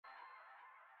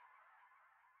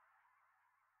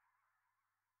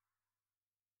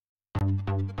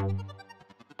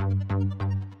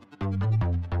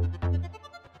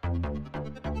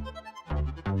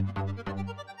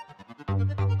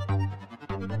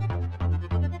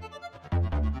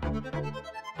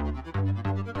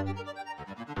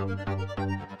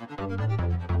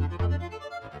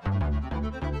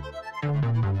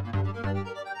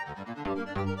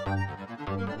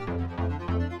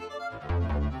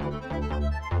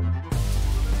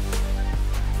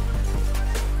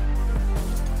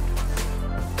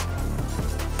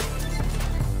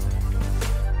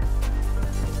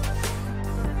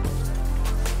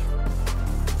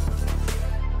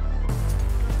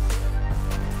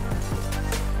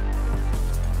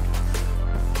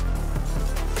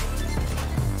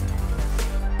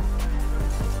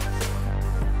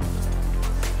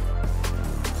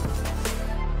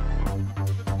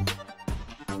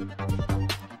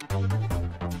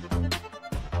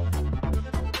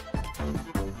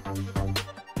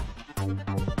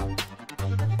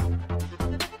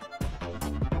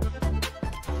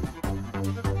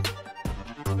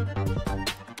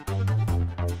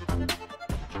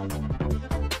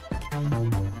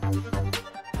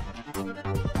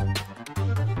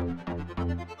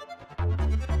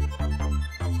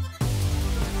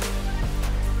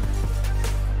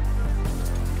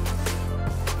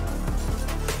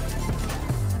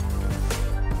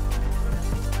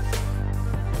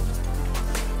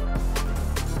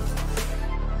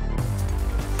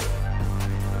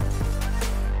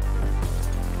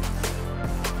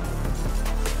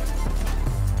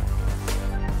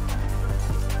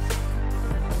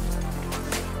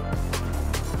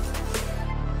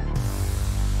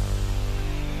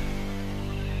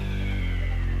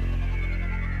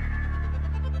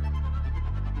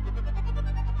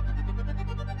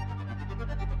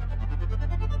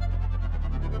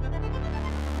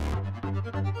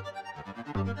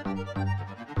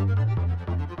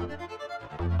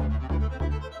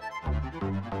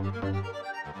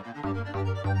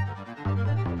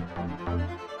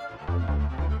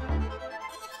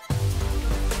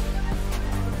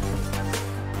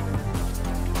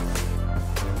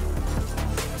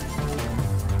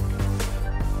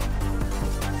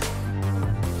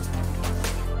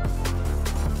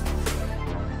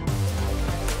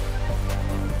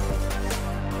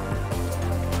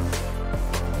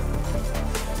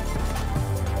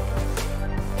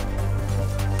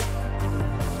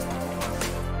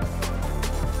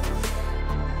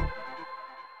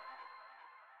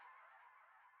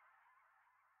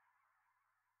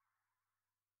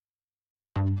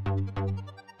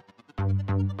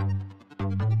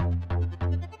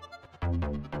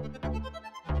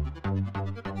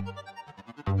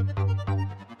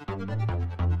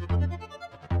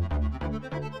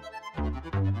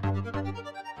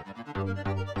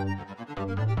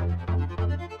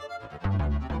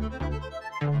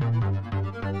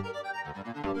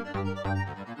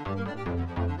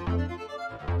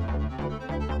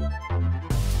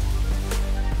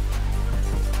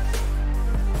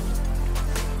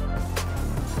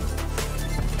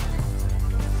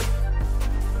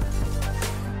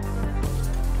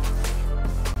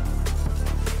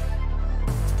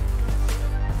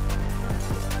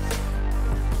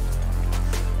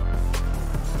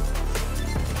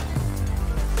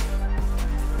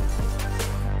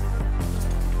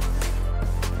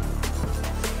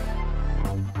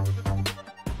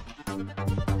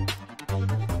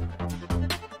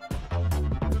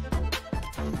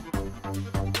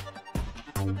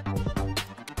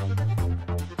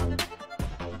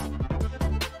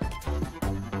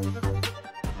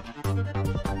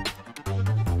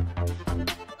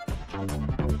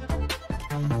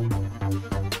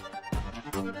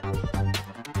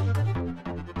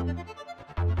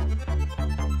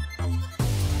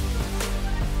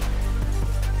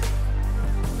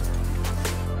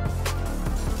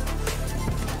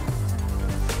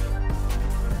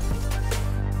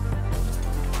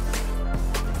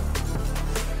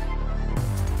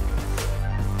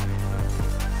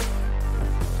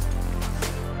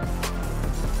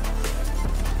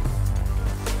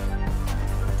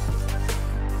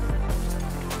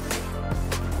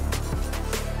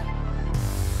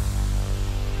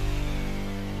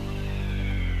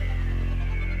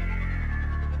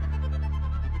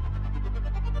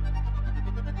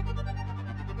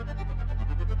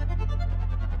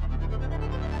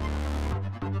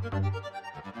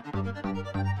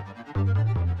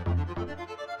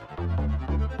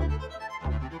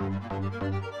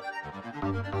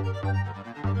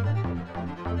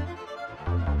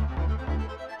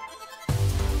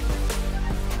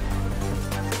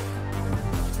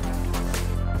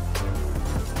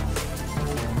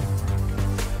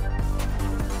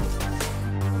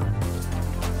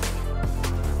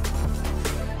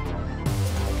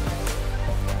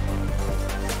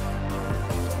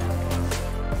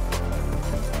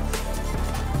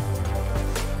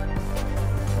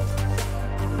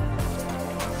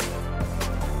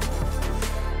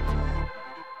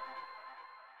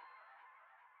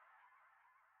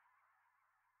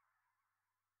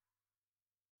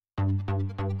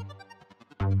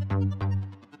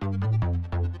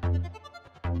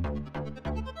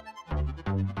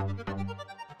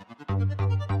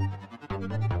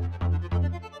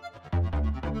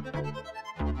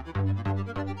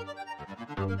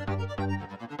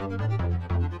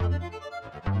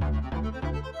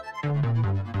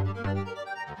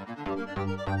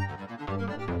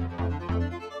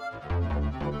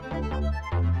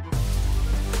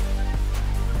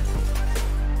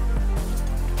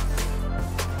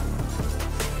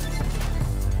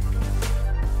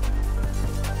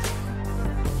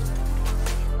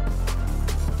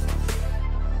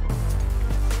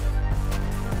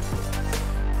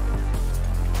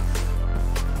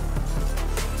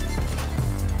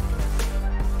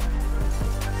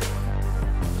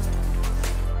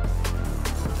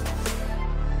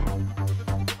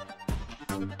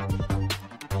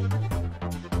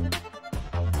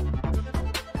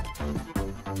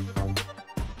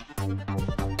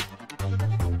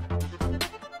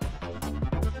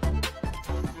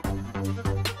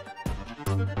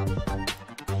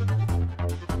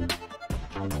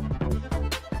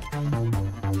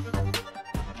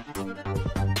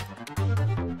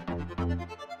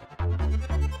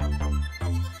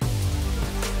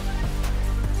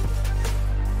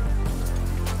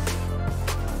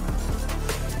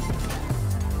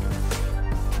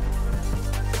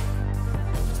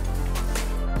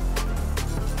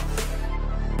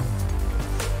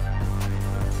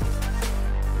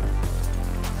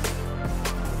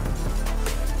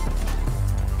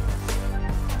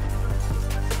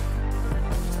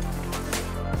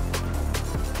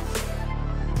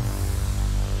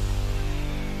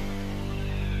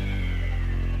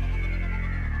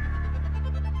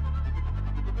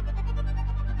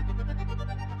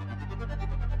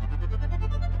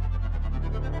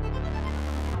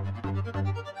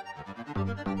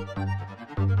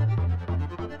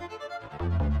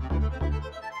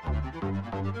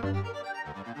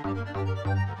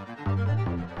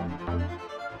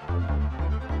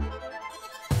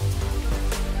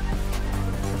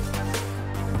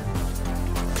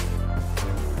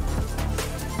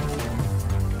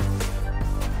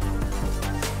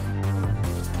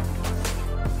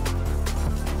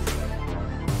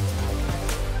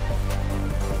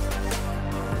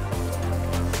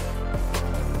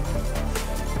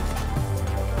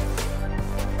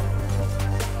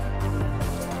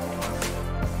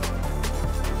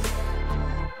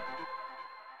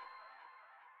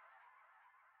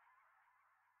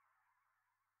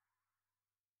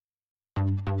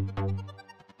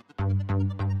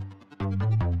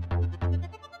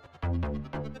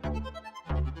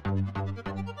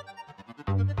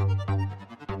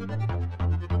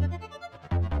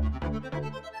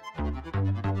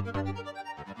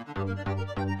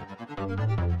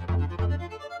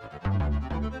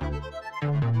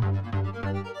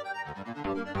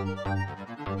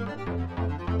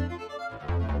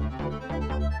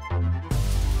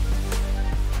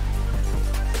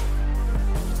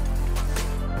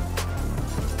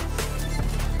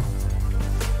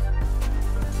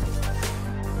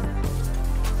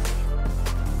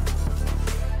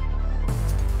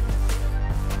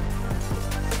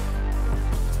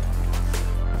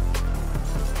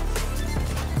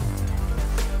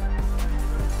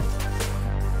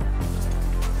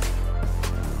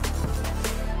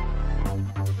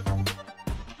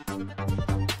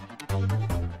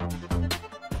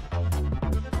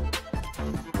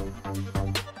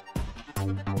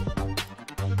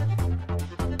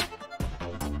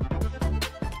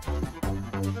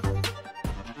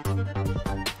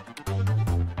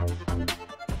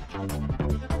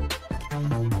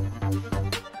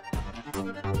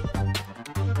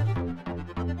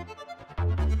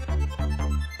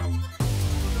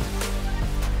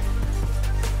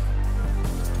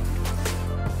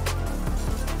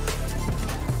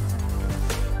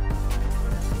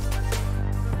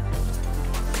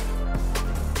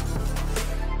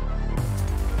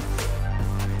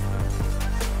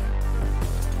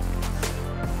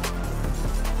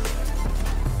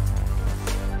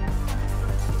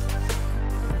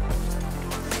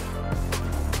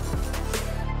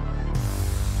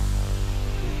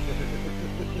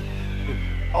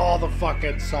All the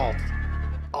fucking salt.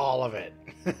 All of it.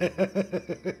 I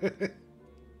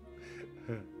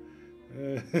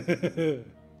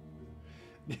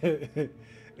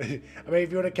mean,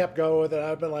 if you would have kept going with it,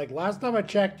 I'd been like, last time I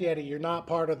checked, Yeti, you're not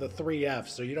part of the 3F,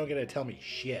 so you don't get to tell me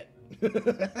shit.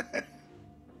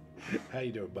 How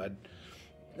you doing, bud?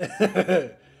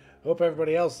 Hope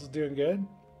everybody else is doing good.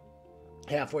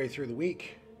 Halfway through the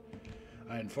week.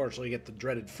 I unfortunately get the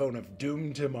dreaded phone of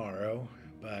doom tomorrow,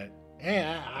 but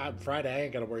hey, Friday I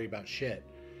ain't gotta worry about shit.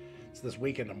 It's this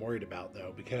weekend I'm worried about,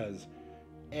 though, because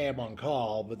A, I'm on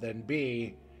call, but then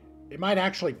B, it might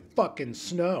actually fucking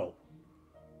snow.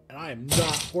 And I am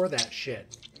not for that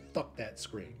shit. Fuck that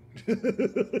screen.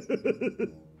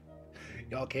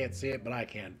 Y'all can't see it, but I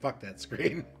can. Fuck that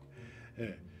screen.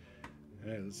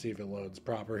 Let's see if it loads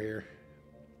proper here.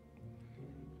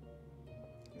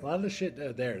 A lot of the shit,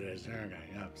 there it is. Okay,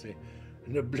 yeah, see,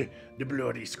 the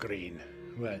bloody screen.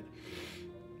 But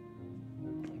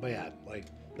yeah, like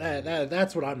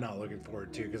that's what I'm not looking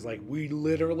forward to, because like we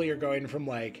literally are going from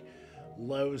like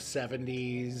low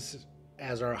 70s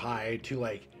as our high to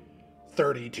like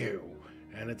 32,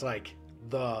 and it's like,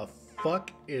 the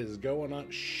fuck is going on?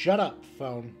 Shut up,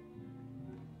 phone.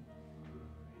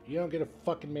 You don't get to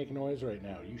fucking make noise right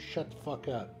now. You shut the fuck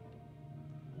up.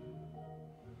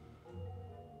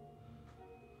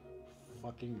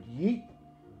 Fucking yeet.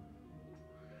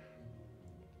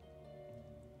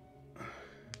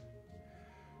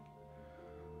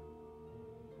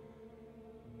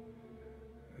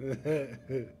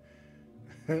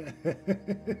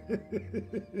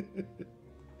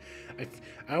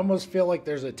 I almost feel like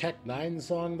there's a Tech 9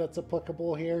 song that's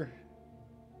applicable here.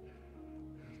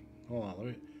 Hold on, let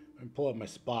me pull up my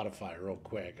Spotify real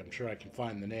quick. I'm sure I can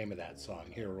find the name of that song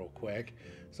here real quick.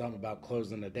 Something about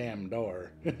closing the damn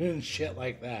door and shit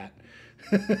like that.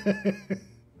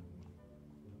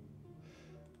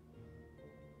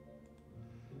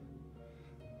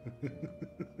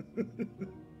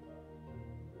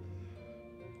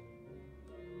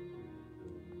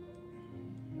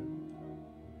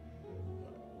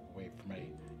 Wait for my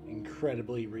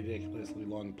incredibly ridiculously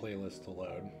long playlist to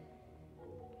load.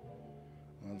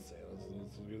 Let's see.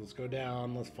 Let's go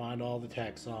down. Let's find all the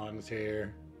tech songs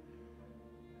here.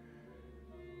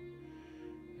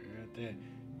 Right there.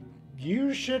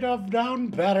 You should have known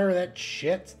better that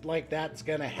shit like that's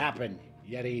gonna happen,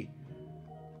 Yeti.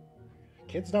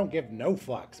 Kids don't give no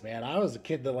fucks, man. I was a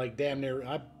kid that like damn near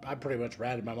I pretty much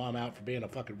ratted my mom out for being a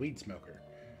fucking weed smoker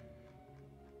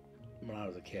when I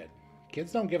was a kid.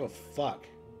 Kids don't give a fuck.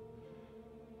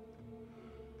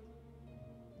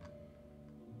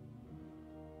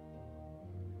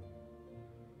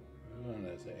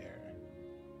 What is it here?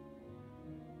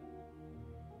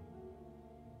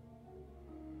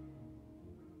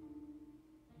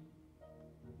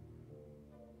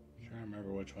 I'm trying to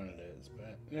remember which one it is,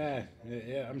 but yeah,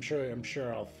 I'm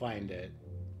sure I'll find it.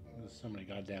 There's so many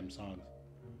goddamn songs.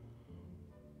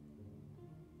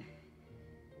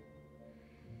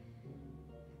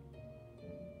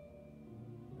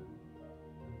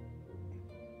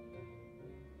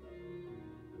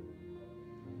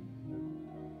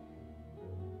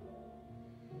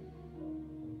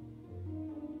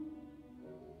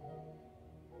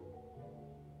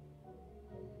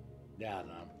 Yeah,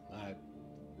 no,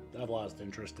 I've lost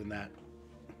interest in that.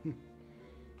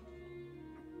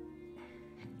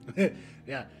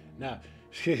 Yeah, no,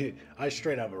 I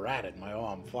straight up ratted my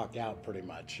mom fuck out pretty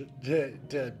much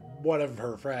to one of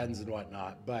her friends and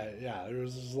whatnot. But yeah, it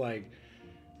was just like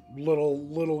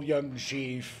little young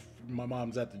sheaf. My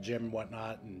mom's at the gym and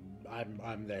whatnot, and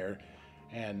I'm there.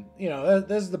 And you know,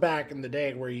 this is the back in the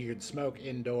day where you could smoke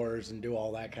indoors and do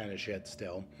all that kind of shit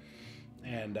still.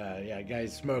 And yeah,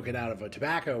 guys smoking out of a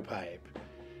tobacco pipe.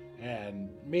 And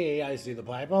me, I see the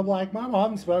pipe. I'm like, my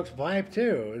mom smokes a pipe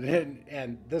too.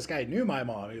 And this guy knew my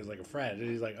mom. He was like a friend. And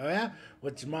he's like, oh yeah?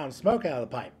 What's your mom smoke out of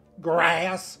the pipe?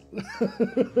 Grass.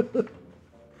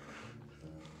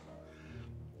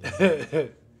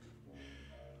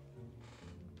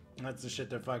 That's the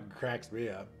shit that fucking cracks me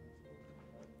up.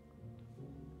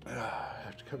 I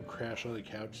have to come crash on the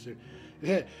couch soon.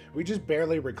 Yeah, we just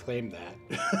barely reclaimed that.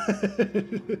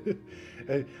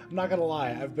 I'm not gonna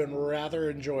lie, I've been rather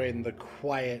enjoying the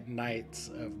quiet nights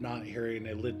of not hearing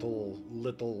a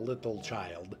little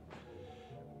child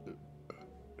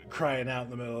crying out in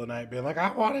the middle of the night, being like,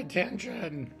 I want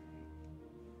attention,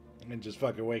 and just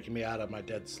fucking waking me out of my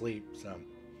dead sleep. So,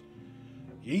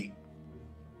 yeet.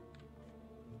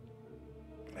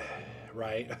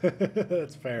 Right,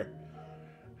 that's fair.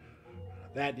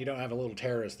 That you don't have a little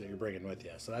terrorist that you're bringing with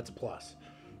you, so that's a plus.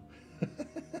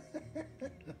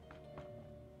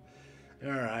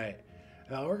 All right,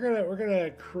 now we're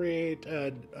gonna create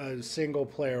a single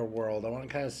player world. I want to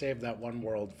kind of save that one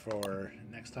world for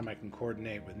next time I can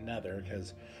coordinate with Nether,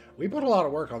 because we put a lot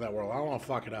of work on that world. I don't want to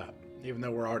fuck it up, even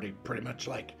though we're already pretty much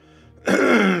like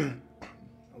to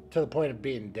the point of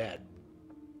being dead.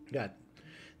 God,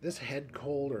 this head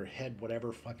cold or head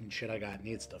whatever fucking shit I got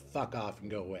needs to fuck off and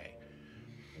go away.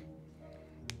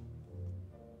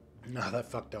 No,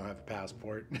 that fuck don't have a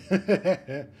passport.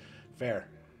 Fair.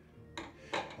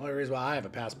 Only reason why I have a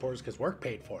passport is because work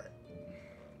paid for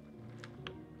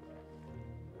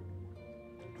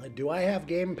it. Do I have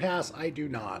Game Pass? I do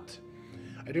not.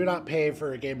 I do not pay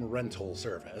for a game rental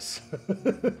service.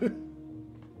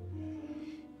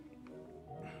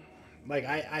 Like,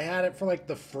 I had it for like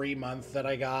the free month that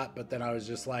I got, but then I was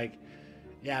just like,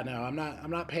 yeah, no, I'm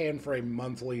not paying for a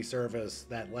monthly service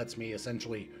that lets me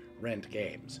essentially rent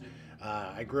games.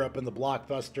 I grew up in the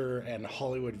Blockbuster and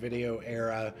Hollywood Video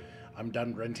era. I'm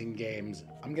done renting games.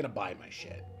 I'm gonna buy my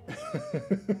shit.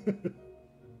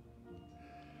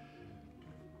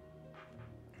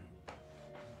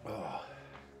 Oh.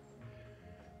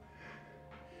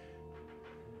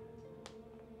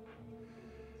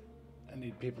 I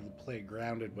need people to play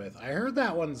Grounded with. I heard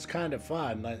that one's kind of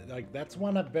fun. Like that's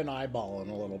one I've been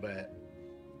eyeballing a little bit.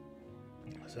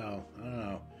 So, I don't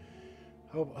know.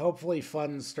 Hopefully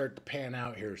funds start to pan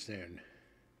out here soon.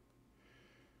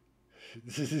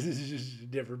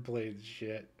 Never played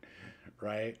shit,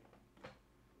 right?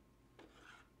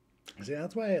 See,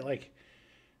 that's why like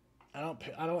I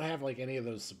don't have like any of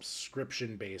those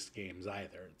subscription based games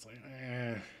either. It's like,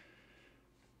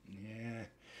 yeah,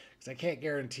 because I can't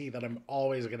guarantee that I'm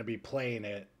always going to be playing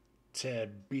it to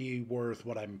be worth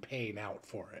what I'm paying out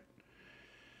for it.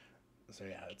 So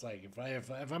yeah, it's like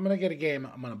if I'm gonna get a game,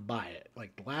 I'm gonna buy it.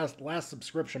 Like the last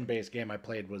subscription based game I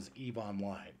played was EVE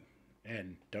Online,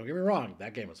 and don't get me wrong,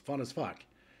 that game was fun as fuck.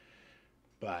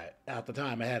 But at the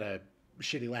time, I had a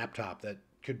shitty laptop that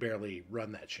could barely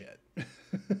run that shit.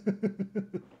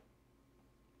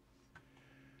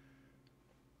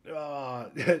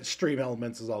 Stream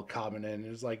Elements is all commenting.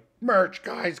 It's like, merch,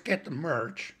 guys, get the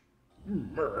merch.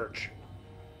 Merch.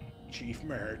 Chief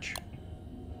merch.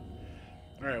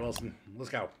 All right, Wilson, let's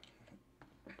go. All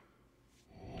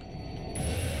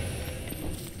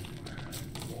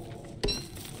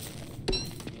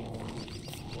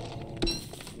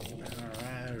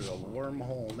right, there's a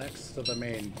wormhole next to the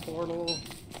main portal.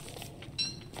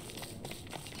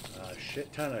 A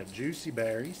shit ton of juicy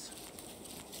berries.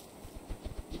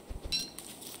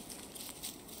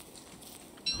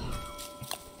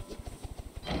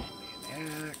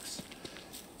 An axe.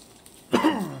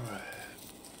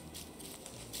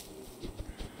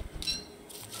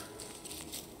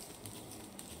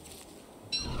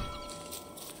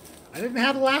 I didn't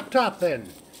have a laptop then.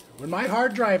 When my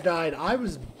hard drive died, I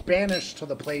was banished to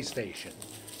the PlayStation.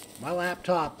 My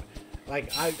laptop,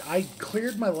 like, I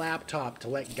cleared my laptop to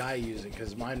let Guy use it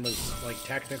because mine was, like,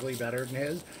 technically better than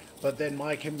his. But then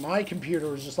my computer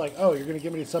was just like, oh, you're going to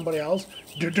give me to somebody else?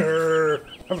 And it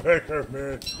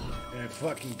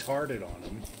fucking tarted on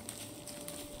him.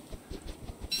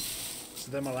 So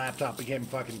then my laptop became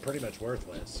fucking pretty much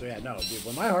worthless. So yeah, no, dude,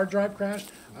 when my hard drive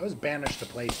crashed, I was banished to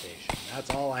PlayStation. That's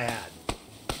all I had.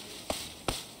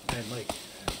 And, like,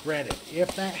 granted,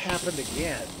 if that happened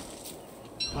again,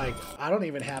 like, I don't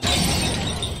even have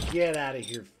to get out of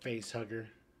here, face hugger.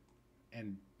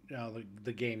 And, no,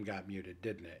 the game got muted,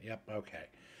 didn't it? Yep, okay.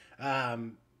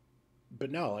 But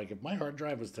no, like, if my hard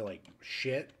drive was to, like,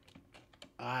 shit,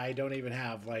 I don't even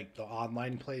have, like, the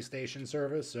online PlayStation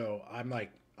service, so I'm,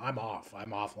 like, I'm off.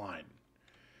 I'm offline.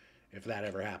 If that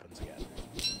ever happens again.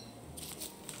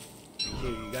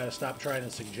 You gotta stop trying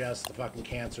to suggest the fucking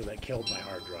cancer that killed my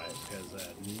hard drive, because,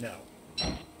 no.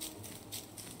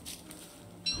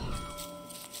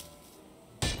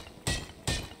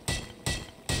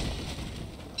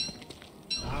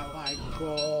 I like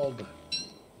gold.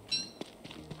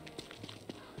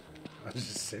 I'll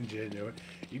just send you into it.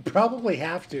 You probably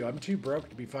have to. I'm too broke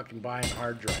to be fucking buying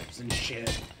hard drives and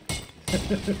shit.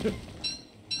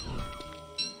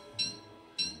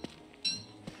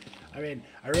 I mean,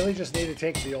 I really just need to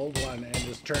take the old one and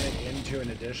just turn it into an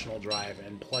additional drive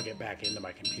and plug it back into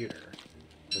my computer.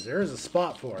 Because there is a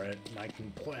spot for it, and I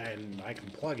can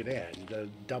plug it in to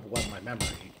double up my memory.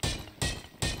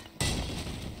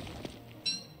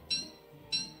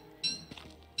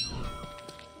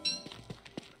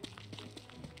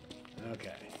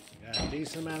 Okay, got a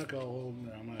decent amount of gold.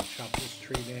 I'm gonna chop this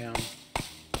tree down.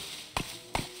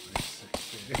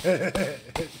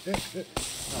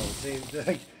 Oh, see,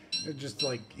 like, just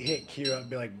like hit Q up and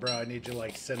be like, bro, I need you to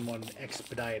like send one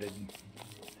expedited,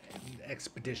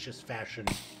 expeditious fashion.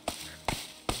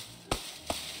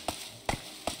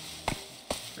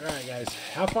 Alright, guys,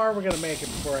 how far are we gonna make it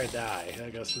before I die? I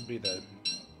guess would be the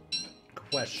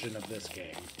question of this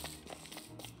game.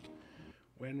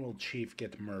 When will Chief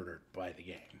get murdered by the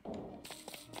game?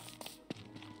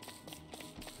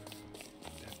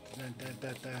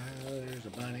 There's the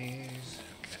bunnies.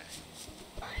 Okay.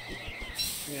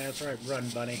 Yeah, that's right. Run,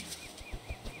 bunny.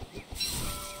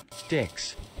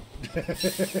 Dicks.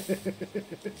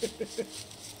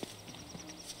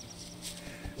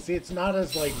 See, it's not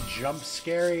as, like, jump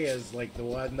scary as, like, the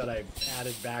one that I've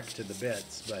added back to the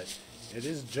bits, but it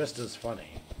is just as funny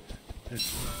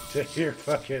to hear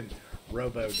fucking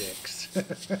robo-dicks.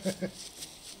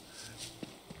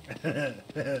 I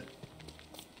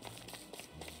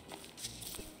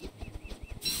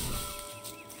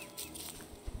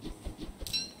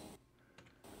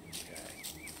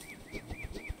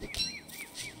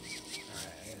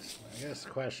guess the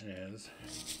question is,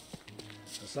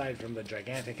 aside from the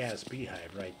gigantic-ass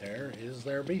beehive right there, is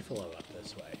there a beefalo up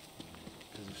this way?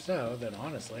 Because if so, then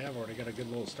honestly, I've already got a good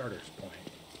little starter's point.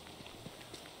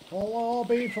 Hello,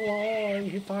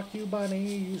 beefalo! Fuck you,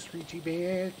 bunny, you screechy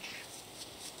bitch!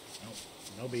 Nope,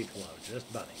 no beefalo,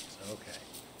 just bunnies. Okay.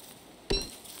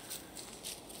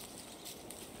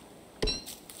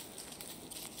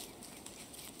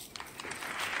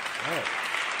 Oh.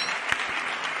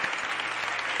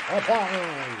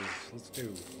 Applause!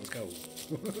 Let's go.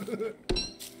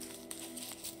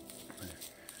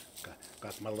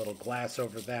 got my little glass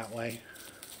over that way.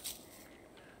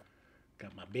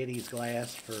 Got my biddies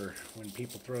glass for when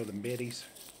people throw them biddies.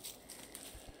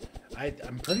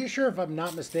 I'm pretty sure, if I'm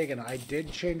not mistaken, I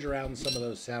did change around some of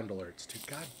those sound alerts too.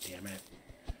 God damn it.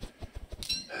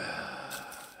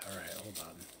 Alright, hold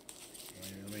on.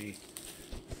 Let me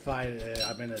find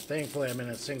thankfully I'm in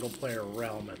a single player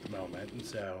realm at the moment, and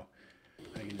so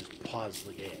I can just pause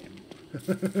the game.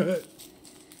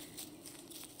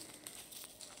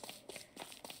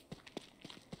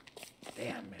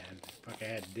 Damn, man. Fuck, I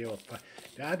had to deal with...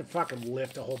 I had to fucking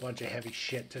lift a whole bunch of heavy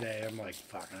shit today. I'm like,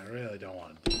 fuck, I really don't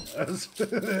want to do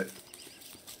this.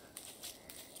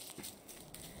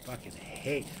 Fucking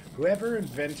hate... Whoever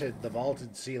invented the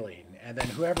vaulted ceiling, and then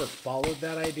whoever followed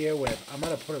that idea with, I'm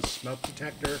gonna put a smoke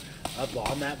detector up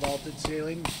on that vaulted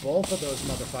ceiling, both of those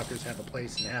motherfuckers have a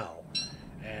place in hell.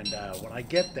 And when I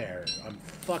get there, I'm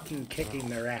fucking kicking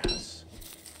their ass.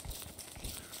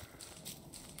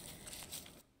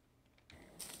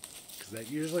 Because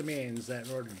that usually means that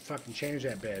in order to fucking change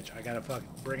that bitch, I gotta fucking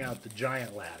bring out the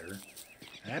giant ladder.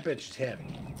 And that bitch is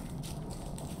heavy.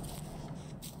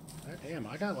 God damn,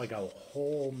 I got like a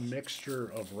whole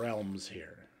mixture of realms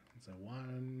here. So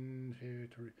 1, 2,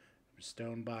 3...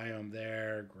 Stone biome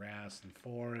there, grass and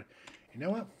forest. You know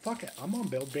what? Fuck it. I'm gonna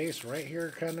build base right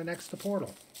here, kind of next to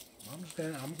portal. I'm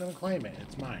gonna claim it.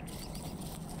 It's mine.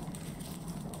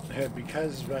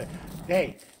 Because,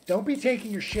 hey, don't be taking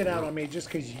your shit out on me just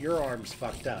because your arm's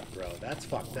fucked up, bro. That's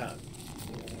fucked up.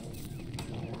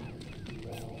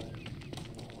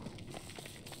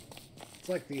 It's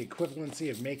like the equivalency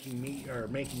of making me or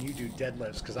making you do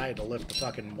deadlifts because I had to lift the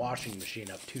fucking washing machine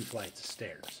up 2 flights of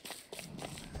stairs.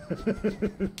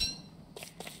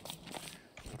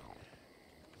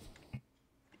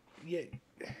 Yeah,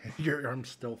 your arm's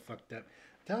still fucked up.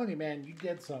 I'm telling you, man, you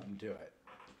did something to it.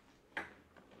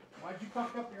 Why'd you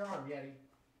fuck up your arm, Yeti?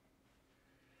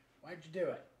 Why'd you do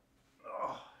it?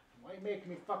 Oh, why are you making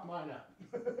me fuck mine up?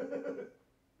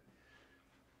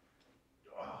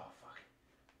 Oh, fuck.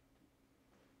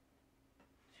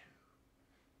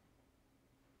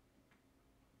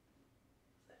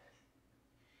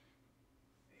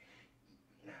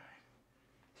 9,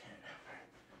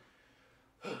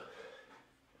 10.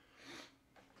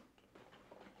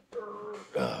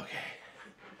 Okay.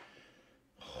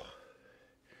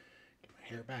 Get my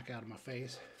hair back out of my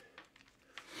face.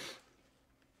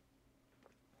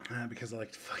 Because I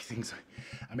like to fuck things.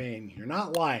 I mean, you're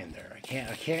not lying there. I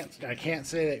can't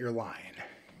say that you're lying.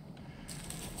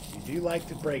 You do like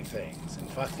to break things and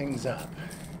fuck things up.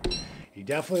 You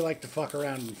definitely like to fuck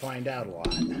around and find out a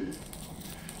lot.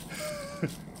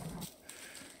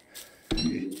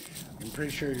 I'm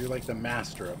pretty sure you're like the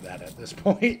master of that at this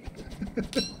point.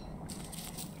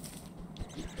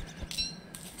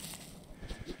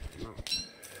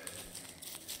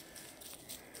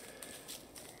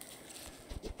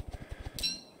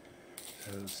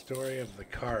 So the story of the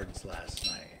cards last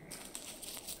night.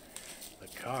 The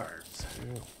cards.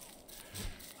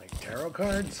 Like tarot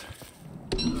cards?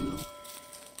 What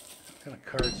kind of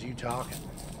cards are you talking?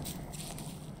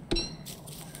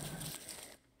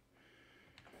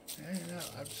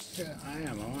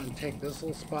 I want to take this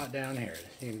little spot down here. It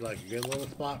seems like a good little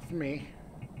spot for me.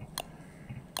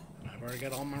 I've already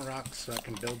got all my rocks so I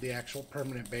can build the actual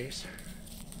permanent base.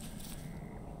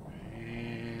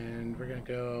 And we're going to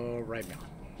go right now.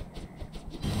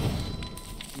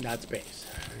 That's base.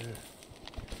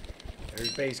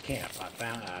 There's base camp.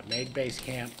 I made base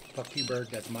camp. Fuck you, bird.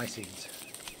 That's my seeds.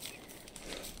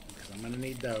 Because I'm going to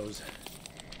need those.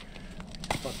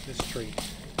 Fuck this tree.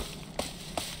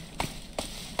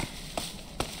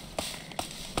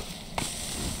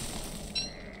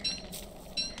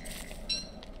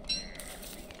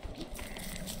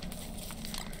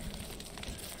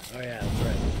 Oh yeah, that's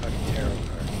right, the fucking tarot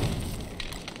card.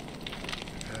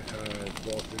 It's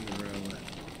both in the room.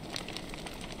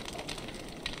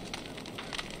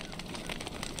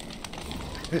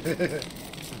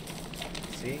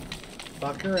 See?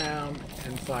 Fuck around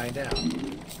and find out.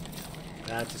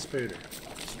 That's a spooter.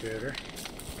 Spooter.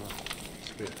 Oh,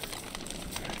 spooter.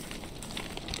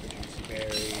 Juicy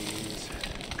berries.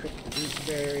 Cook the juicy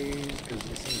berries because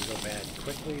these things go bad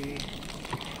quickly.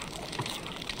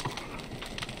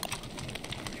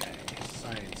 Okay,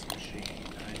 science machine.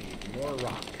 I need more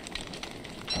rock.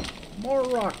 More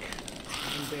rock!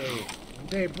 When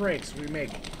day breaks, we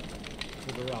make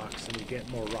for the rocks and we get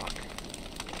more rock.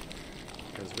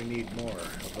 Because we need more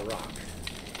of the rock.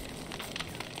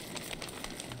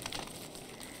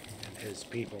 And his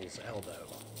people's elbow.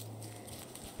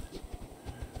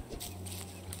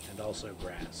 And also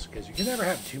grass. Because you can never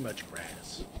have too much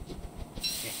grass.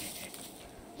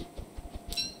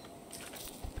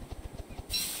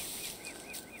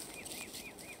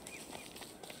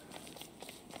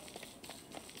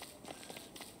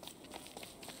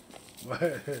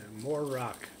 More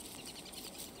rock.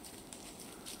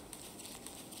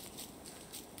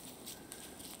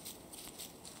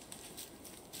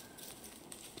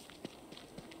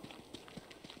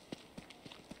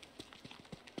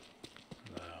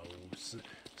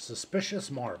 Suspicious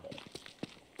marble.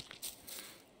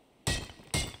 Okay,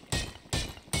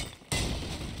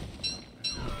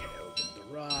 open the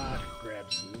rock,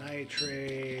 grab some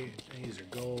nitrate. These are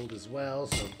gold as well,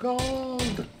 so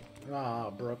gold! Ah,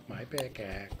 oh, broke my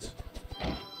pickaxe.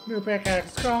 New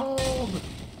pickaxe, gold!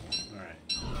 Alright.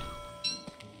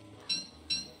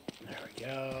 There we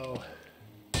go.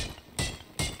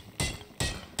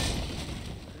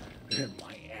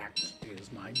 My axe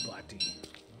is my buddy.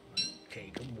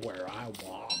 Take him where I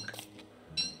walk.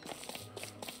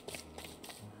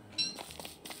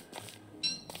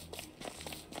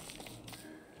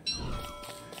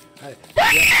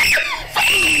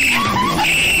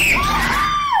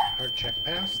 Heart check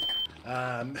passed.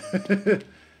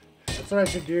 That's what I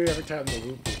should do every time the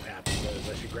whoop whoop happens. Is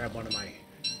I should grab one of my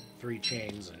 3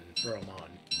 chains and throw them on.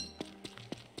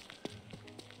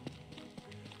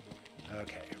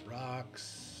 Okay,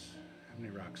 rocks. How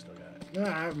many rocks do I got? No,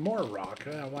 I have more rock.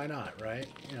 Why not, right?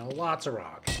 You know, lots of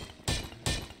rock.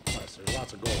 Plus, there's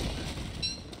lots of gold.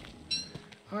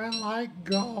 I like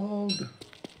gold.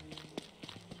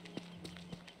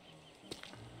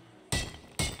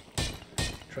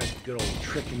 Try the good old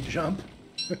trick and jump.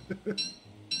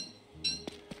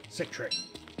 Sick trick.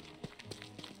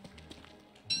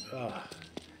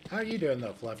 How are you doing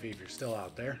though, Fluffy, if you're still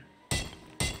out there? I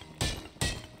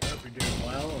hope you're doing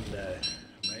well, and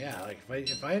but yeah, like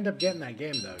if I end up getting that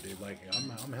game though, dude, like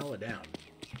I'm hella down.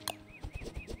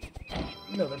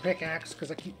 Another pickaxe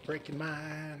because I keep breaking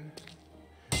mine.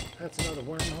 That's another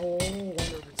wormhole. Wonder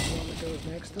if it's the one that goes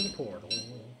next to the portal.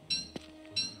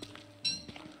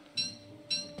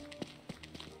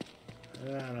 I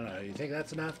don't know. You think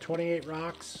that's enough? 28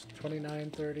 rocks,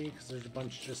 29, 30, because there's a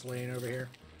bunch just laying over here.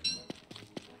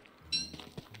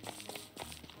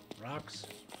 Rocks,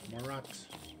 more rocks.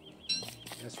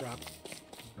 Yes, rock.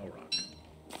 No rock.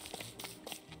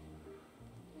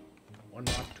 1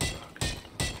 rock, 2 rock.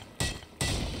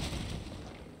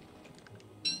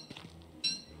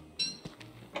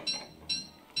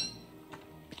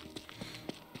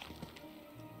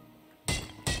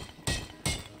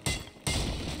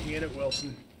 Get it,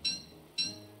 Wilson.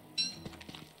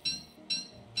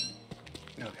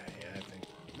 Okay,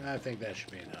 yeah, I think that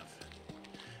should be enough.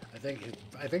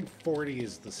 I think 40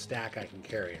 is the stack I can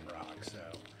carry in rock. So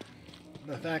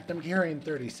the fact I'm carrying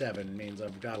 37 means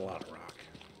I've got a lot of rock.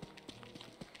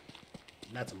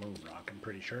 And that's a moon rock, I'm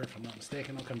pretty sure. If I'm not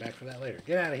mistaken, I'll come back for that later.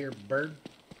 Get out of here, bird.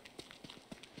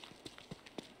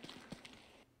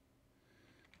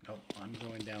 Nope, I'm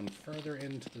going down further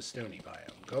into the stony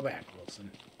biome. Go back,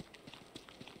 Wilson.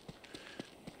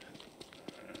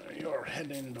 You're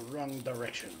heading in the wrong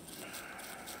direction.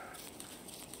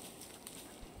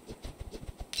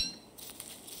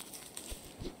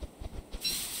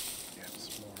 Get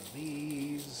some more of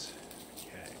these.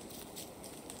 Okay.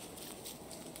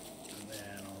 And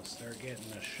then I'll start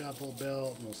getting a shovel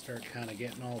built, and we'll start kind of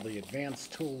getting all the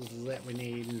advanced tools that we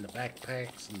need, and the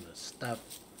backpacks and the stuff.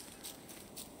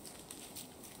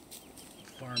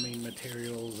 Farming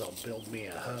materials. I'll build me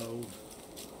a hoe.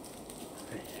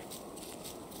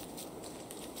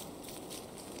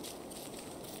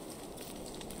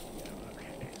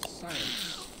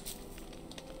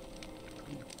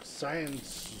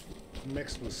 Science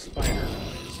mixed with spider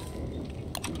noise.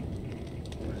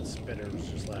 And Spitter was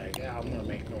just like, yeah, I'm gonna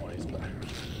make noise, but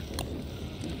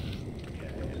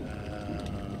okay.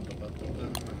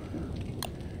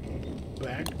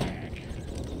 Backpack.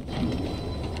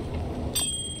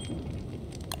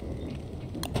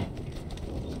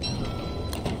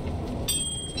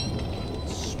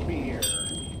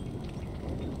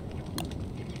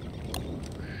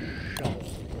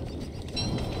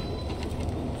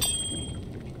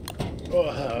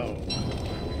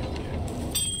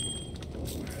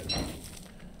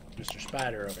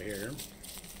 spider over here.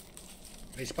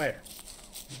 Hey, spider.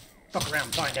 Fuck around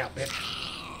and find out, bitch.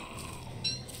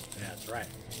 Yeah, that's right.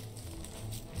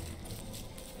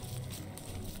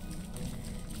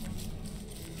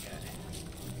 Okay.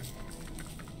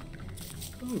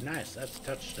 Ooh, nice. That's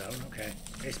touchstone. Okay.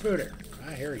 Hey, Spooter.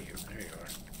 I hear you. There you are.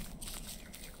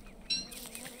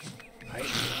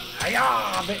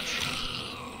 Hi-ya, bitch.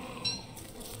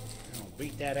 Oh,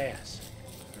 beat that ass.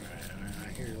 Alright,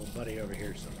 I hear your little buddy over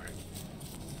here somewhere.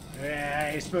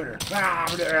 Hey, Spooter.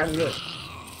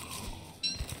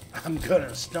 I'm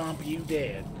gonna stomp you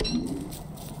dead.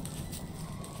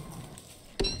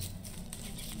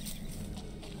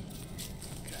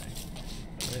 Okay.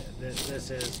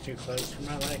 This is too close for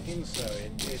my liking, so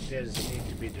it does need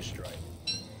to be destroyed.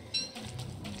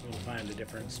 We'll find a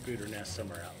different Spooter nest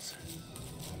somewhere else.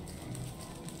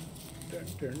 Dun,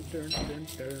 dun, dun, dun,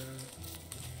 dun.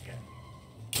 Okay.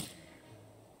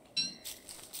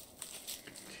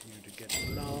 Continue to get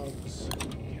logs.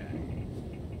 Okay.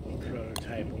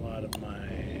 Prototype a lot of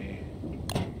my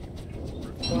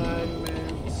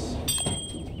refinements.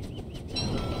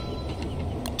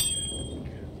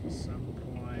 Because at some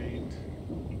point,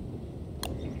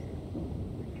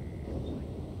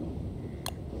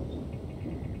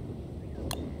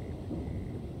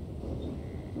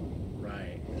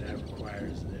 right, that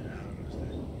requires the.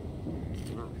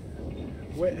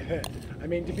 I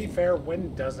mean, to be fair,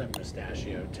 when doesn't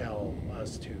Mustachio tell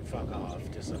us to fuck off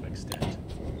to some extent?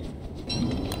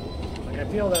 Like, I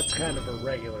feel that's kind of a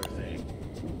regular thing.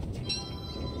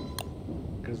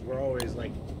 Because we're always,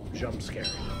 like, jump scaring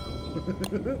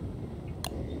him.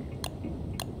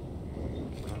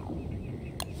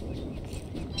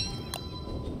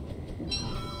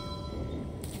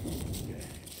 Okay, get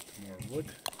more wood.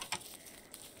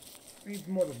 Need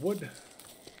more wood.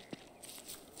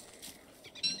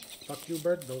 Fuck you,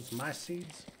 bird. Those my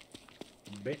seeds.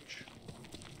 Bitch.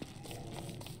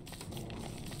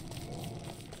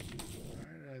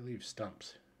 Where did I leave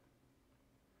stumps?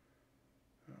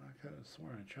 Oh, I could have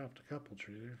sworn I chopped a couple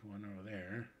trees. There's one over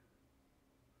there.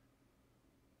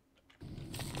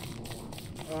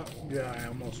 Oh, yeah, I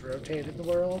almost rotated the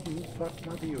world and fucked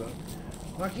my view up.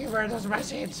 Fuck you, bird. Those are my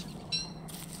seeds.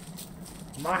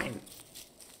 Mine.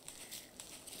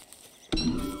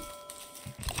 And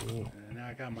now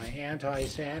I got my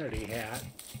anti-sanity hat.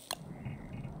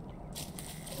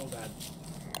 Oh god.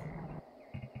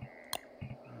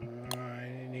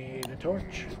 I need a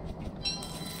torch.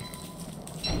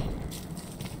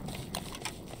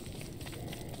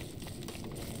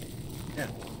 Yeah.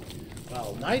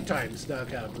 Well, nighttime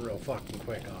snuck up real fucking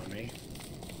quick on me.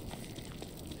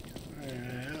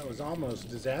 That was almost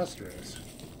disastrous.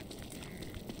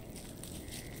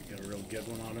 Get a real good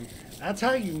one on him. That's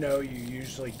how you know you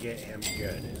usually get him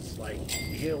good. It's like,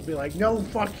 he'll be like, no,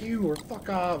 fuck you, or fuck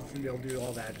off, and he'll do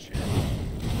all that shit.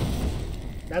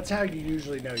 That's how you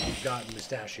usually know you've gotten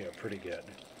Mustachio pretty good.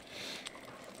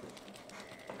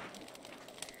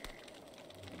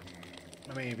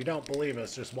 I mean, if you don't believe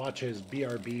us, just watch his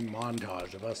BRB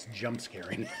montage of us jump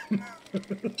scaring him.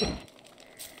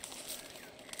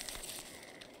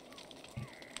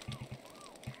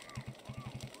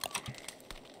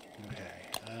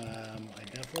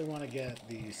 I want to get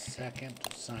the second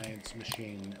science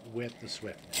machine with the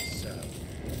swiftness, so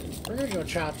we're going to go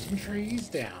chop some trees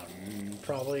down and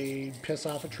probably piss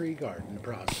off a tree guard in the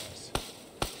process.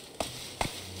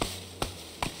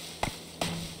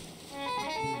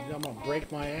 I'm going to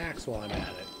break my axe while I'm at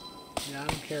it. Yeah, I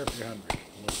don't care if you're hungry.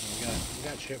 Listen, we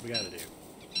got shit we got to do.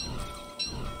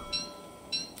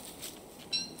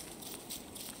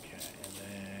 Okay, and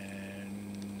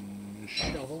then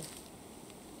shovel.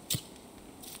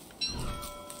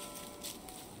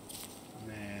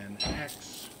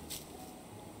 Axe.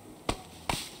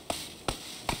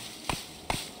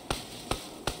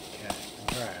 Okay,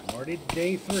 alright, I'm already at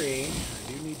day 3. I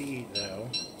do need to eat though.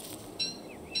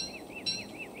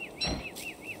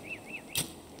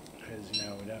 Because, you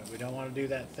know, we don't want to do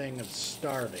that thing of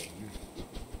starving.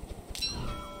 It's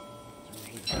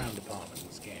usually frowned upon in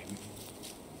this game.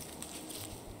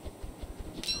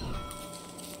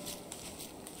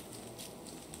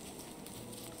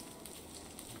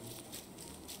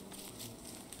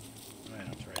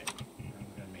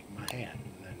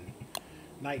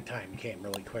 Nighttime came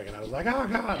really quick, and I was like, oh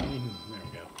god! There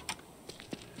we go.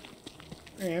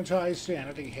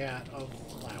 Anti-sanity hat of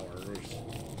flowers.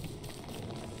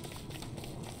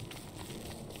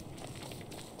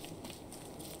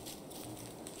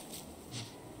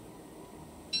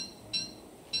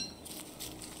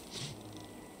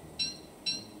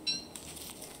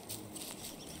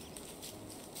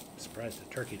 I'm surprised the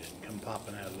turkey didn't come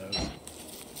popping out of those.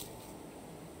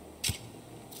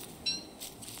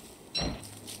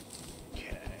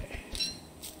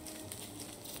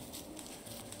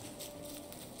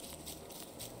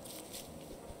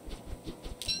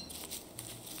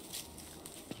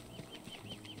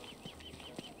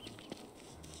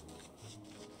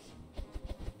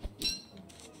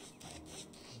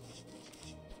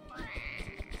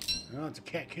 Oh, it's a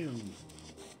catcoon.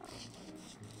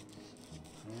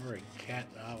 Don't worry, cat.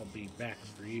 I'll be back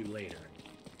for you later.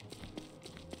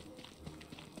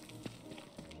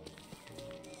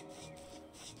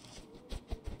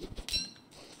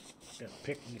 Gotta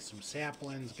pick me some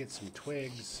saplings, get some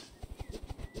twigs.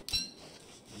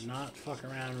 Not fuck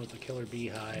around with the killer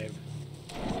beehive.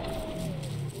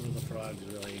 Or the frogs,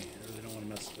 really. I really don't want to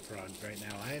mess with the frogs right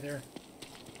now either.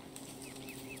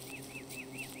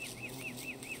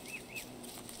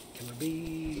 Killer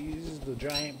bees, the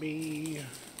giant bee.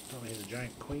 Probably has a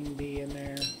giant queen bee in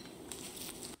there.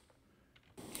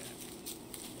 Okay.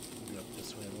 Go up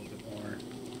this way a little bit more.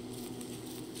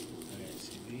 Okay,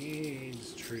 see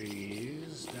these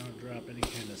trees don't drop any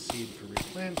kind of seed for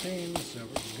replanting, so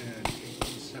we're just gonna take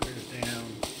these suckers down.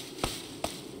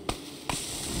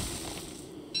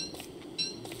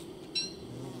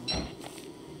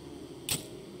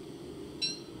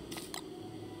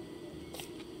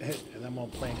 And then we'll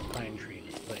plant a pine tree in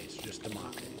its place, just to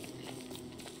mock it.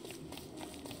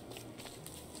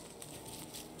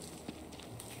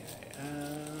 Okay,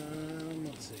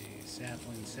 let's see,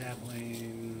 saplings.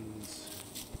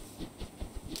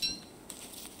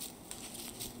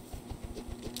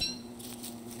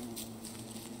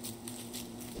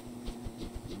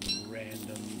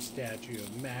 Random statue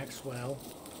of Maxwell.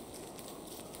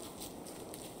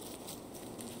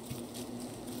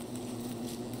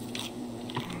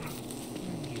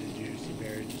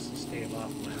 Stave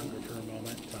off my hunger for a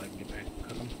moment until I can get back to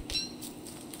cooking.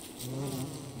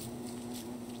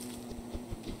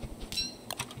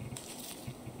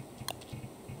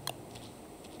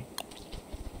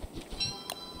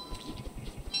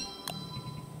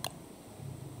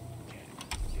 Okay,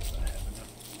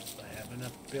 if I have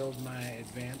enough to build my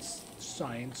advanced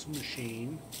science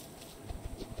machine.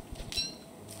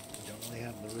 I don't really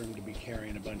have the room to be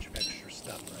carrying a bunch of extra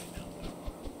stuff right now, though.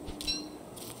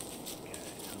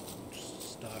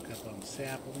 Stock up on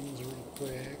saplings real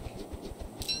quick.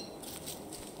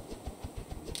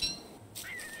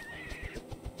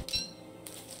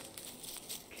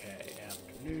 Okay,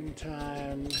 afternoon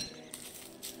time. So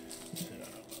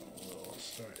we'll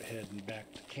start heading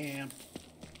back to camp.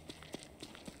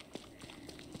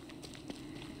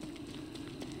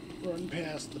 Run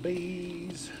past the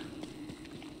bees.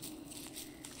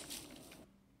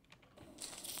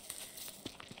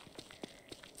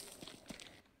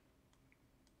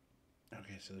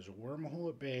 So there's a wormhole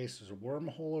at base, there's a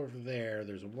wormhole over there,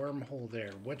 there's a wormhole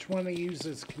there. Which one of these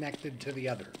is connected to the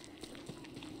other?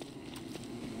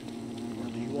 Or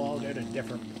do you all go to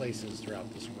different places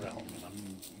throughout this realm?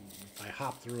 And if I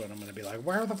hop through it, I'm going to be like,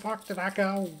 where the fuck did I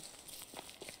go?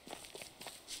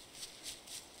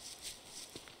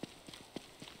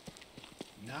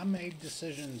 I made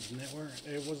decisions and it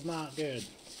was not good.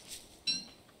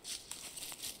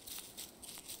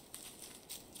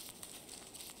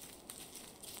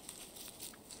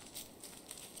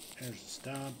 There's a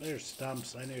stump. There's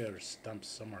stumps. I knew there were stumps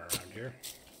somewhere around here.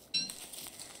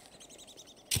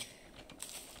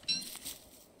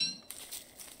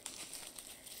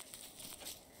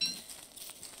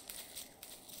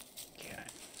 Okay.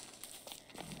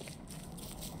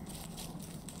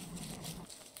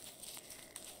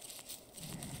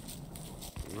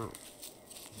 No.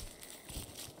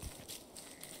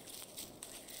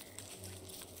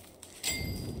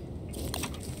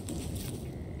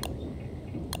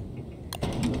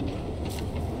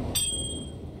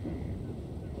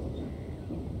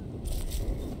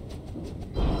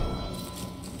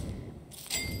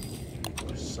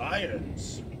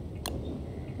 Science. Food.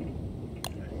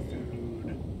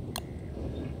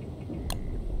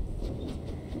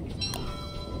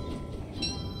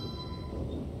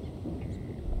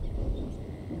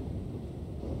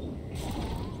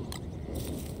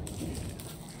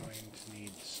 Going to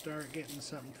need to start getting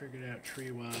something figured out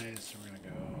tree-wise, so we're gonna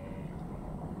go.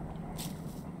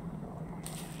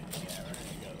 Yeah, we're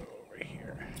gonna go over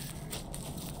here.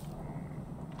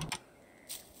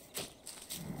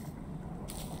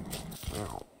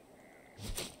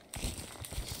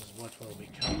 This is what will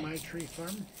become my tree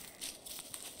farm.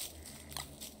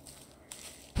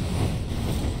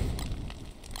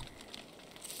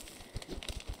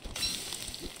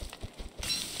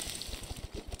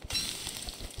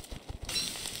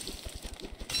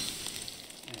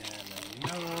 And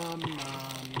nom,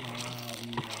 nom,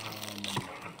 nom, nom.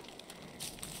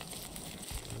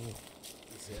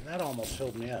 See, and that almost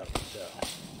filled me up, so.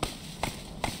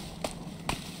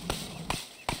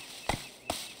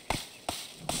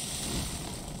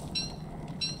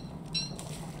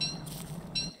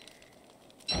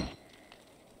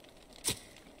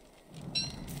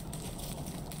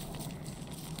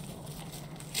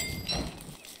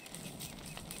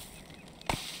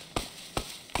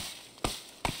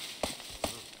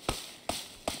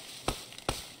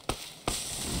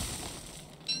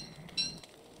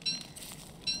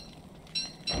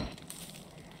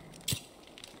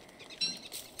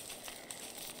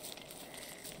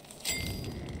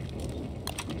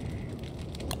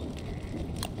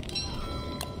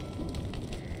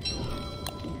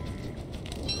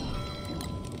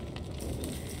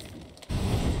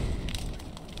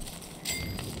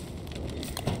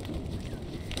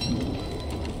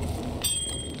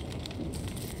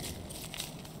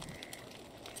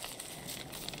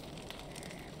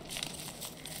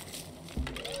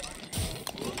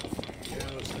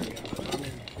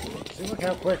 Look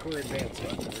how quick we're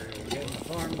advancing. We're getting the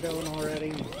farm going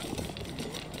already.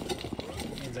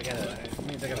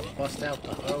 Means I gotta bust out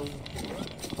the hoe.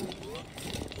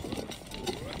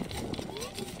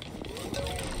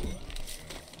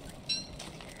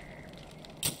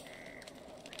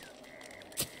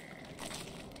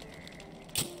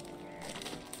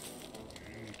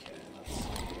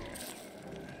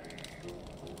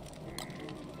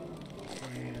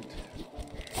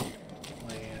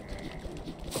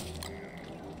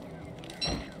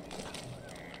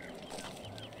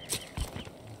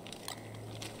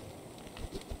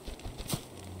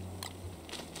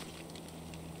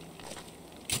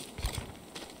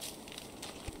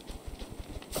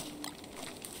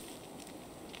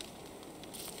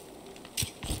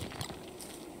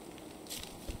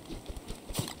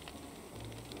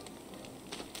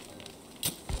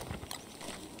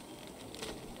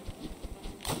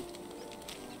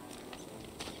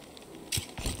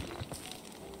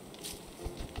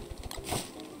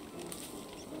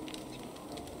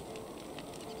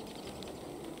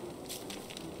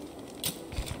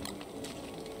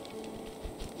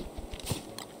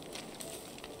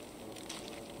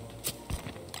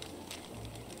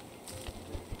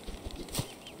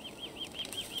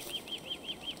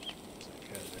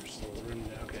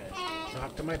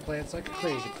 Talk to my plants like a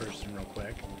crazy person real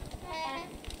quick.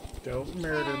 Don't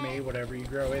murder me, whatever you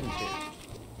grow into. Okay,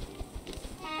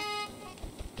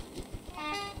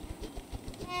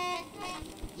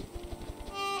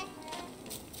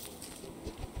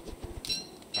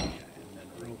 and then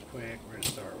real quick, we're going to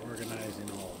start organizing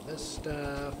all of this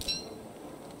stuff.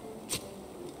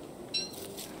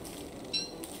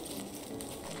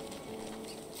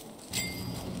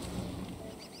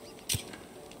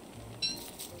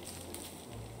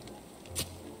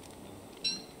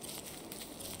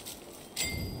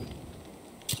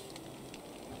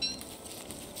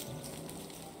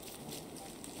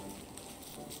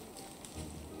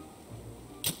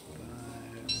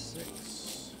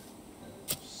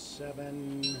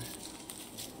 Seven,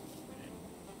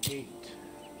 8,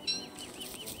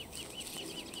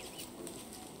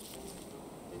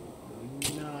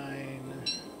 9,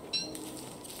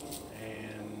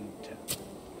 and 10.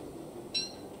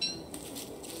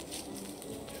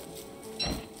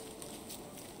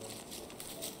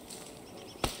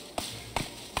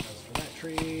 As for that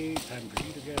tree, time for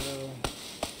you to go.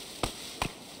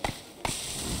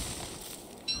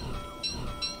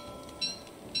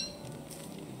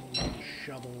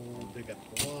 Shovel, dig up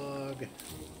the log.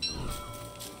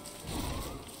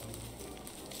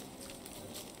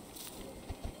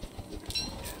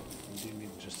 We do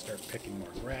need to just start picking more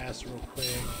grass real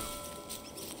quick.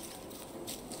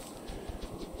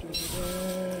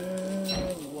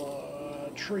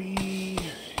 Tree.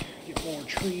 Get more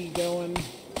tree going.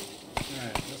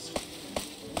 Alright, it's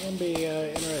going to be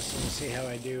interesting to see how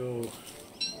I do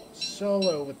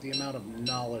solo with the amount of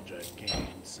knowledge I've gained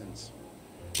since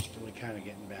really kind of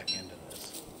getting back into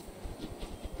this.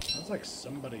 Sounds like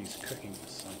somebody's cooking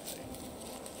something.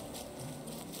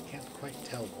 Can't quite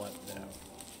tell what though.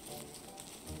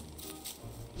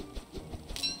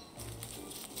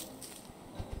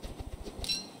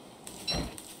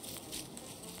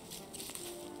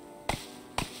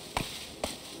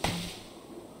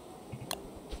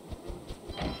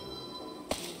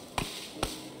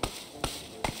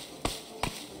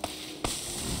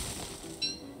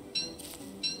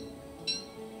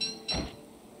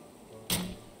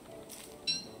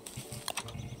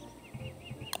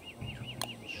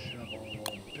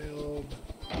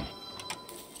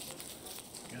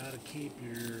 Keep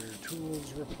your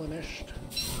tools replenished.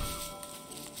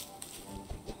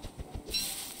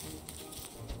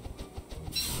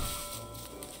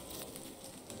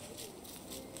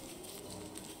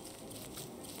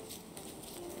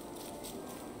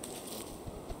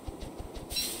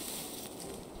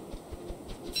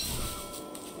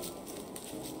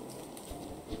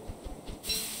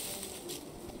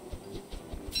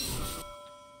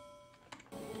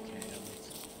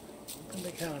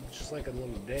 Kind of just like a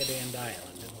little dead-end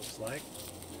island, it looks like.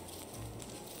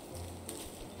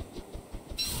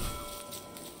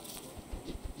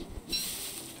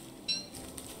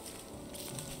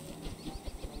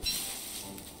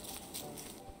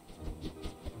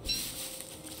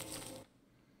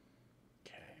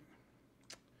 Okay.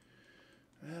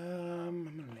 I'm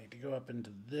gonna need to go up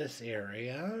into this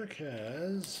area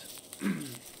because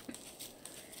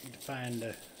need to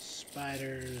find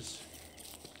spiders.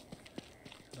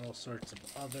 All sorts of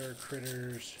other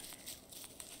critters.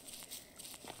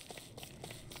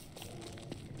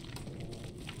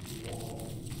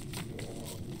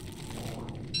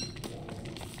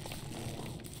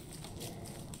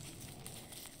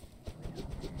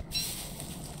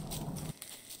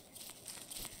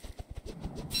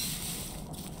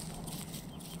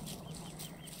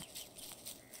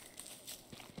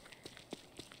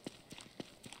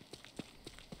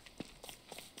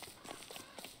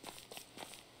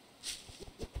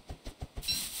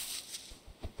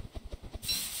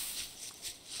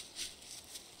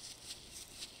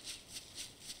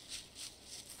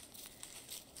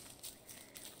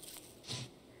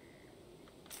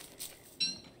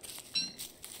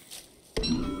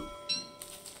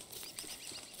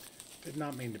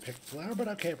 not mean to pick the flower, but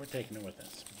okay, we're taking it with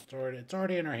us. It's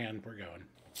already in our hand. We're going.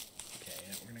 Okay,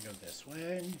 we're gonna go this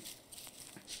way.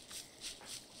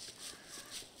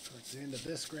 Towards the end of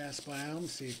this grass biome,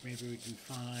 see if maybe we can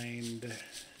find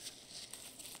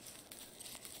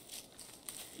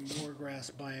more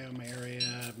grass biome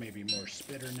area, maybe more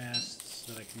spitter nests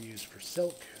that I can use for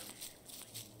silk.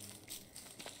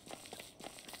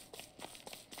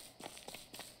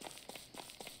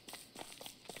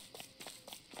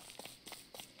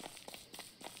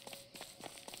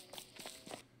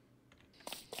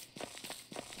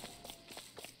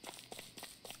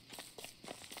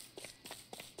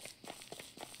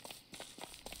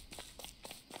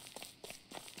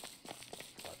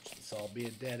 Watch this all be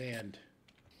a dead end.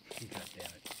 God damn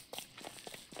it.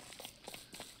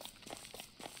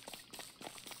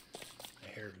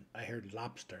 I heard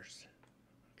lobsters.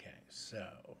 Okay, so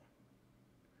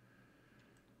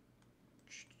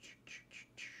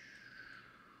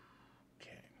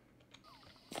okay.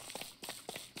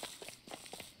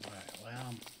 Alright,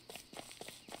 well.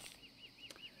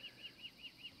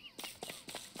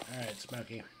 Alright,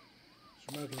 Smokey.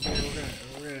 Smokey,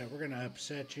 we're gonna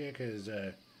upset you because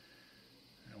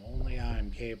only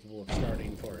I'm capable of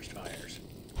starting forest fires.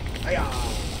 Hi-ya!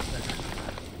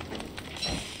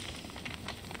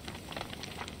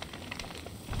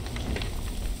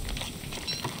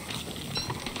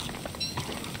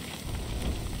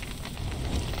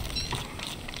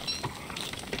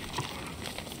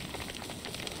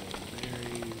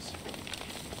 Berries.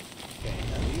 Okay,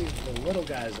 now the little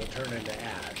guys will turn into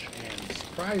ash, and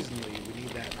surprisingly, we need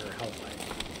that for health life,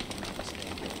 if I'm not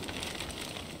mistaken.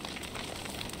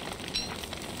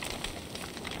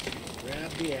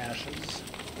 Grab the ashes.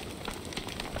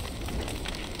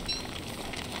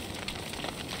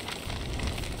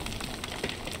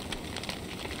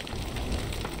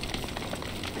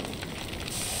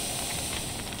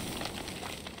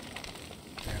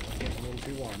 Apparently getting a little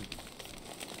too warm.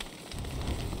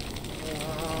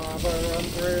 But run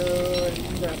through and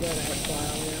grab that ash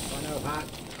pile. Yep, I know. Hot.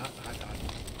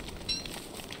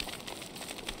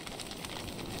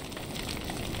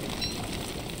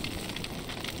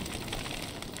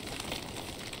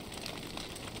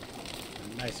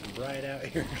 Nice and bright out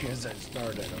here because I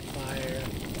started a fire.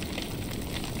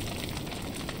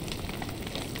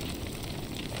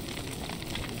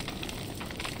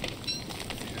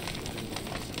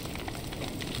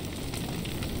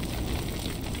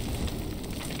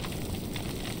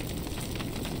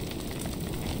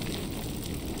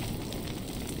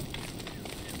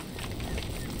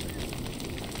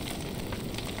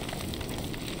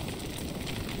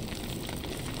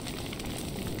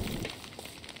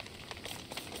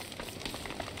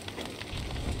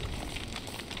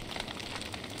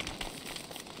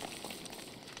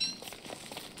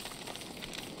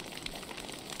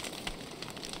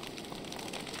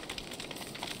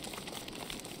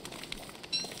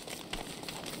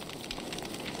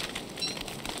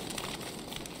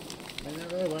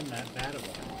 That really wasn't that bad of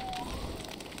one.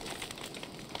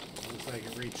 Looks like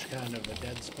it reached kind of a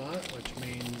dead spot, which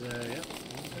means, yep,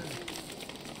 okay.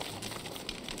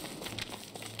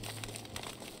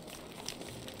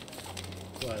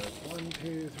 What, 1,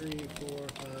 2, 3, 4,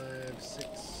 5,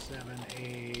 6, 7,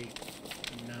 8,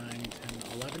 9, 10,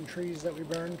 11 trees that we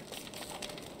burned?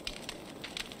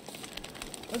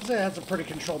 Let's say that's a pretty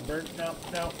controlled burn. No,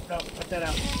 put that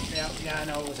out. Yeah, I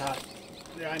know it was hot.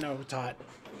 Yeah, I know it's hot.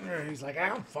 He's like,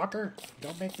 ow, fucker.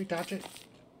 Don't make me touch it.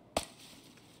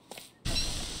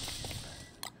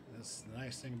 That's the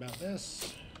nice thing about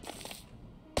this.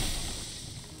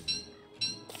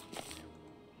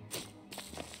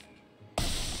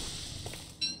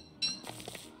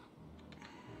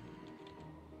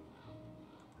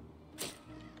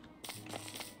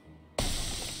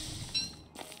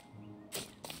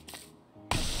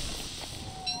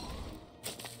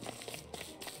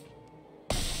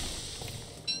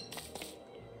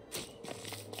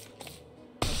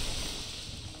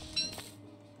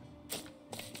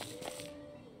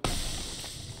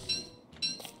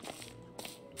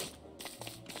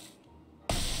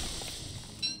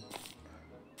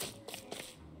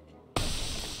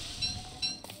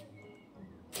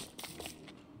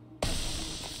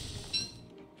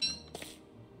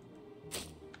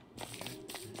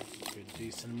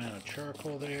 Decent amount of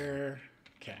charcoal there.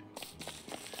 Okay.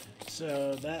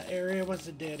 So that area was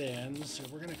a dead end, so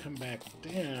we're going to come back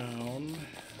down.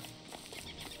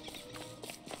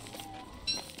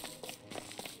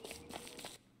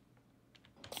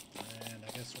 And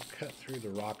I guess we'll cut through the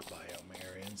rock biome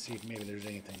area and see if maybe there's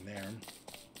anything there.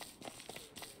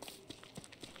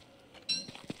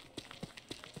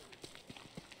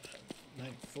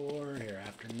 Night before. Here,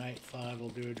 after night 5, we'll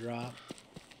do a drop.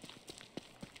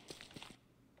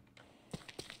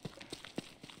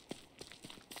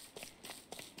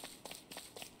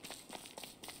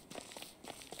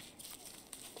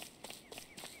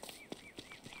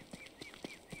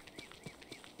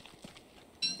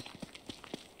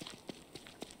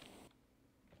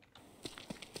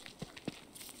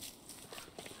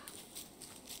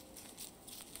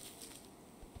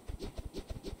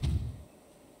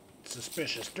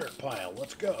 Suspicious dirt pile.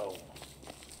 Let's go.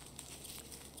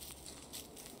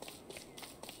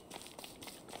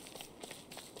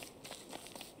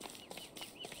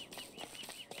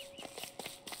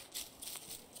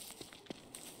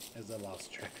 As I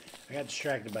lost track. I got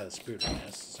distracted by the spooter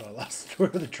nest, so I lost where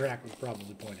the track was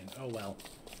probably pointing. Oh well.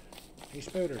 Hey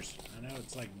spooters. I know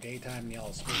it's like daytime and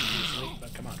y'all spooting asleep,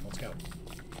 but come on, let's go.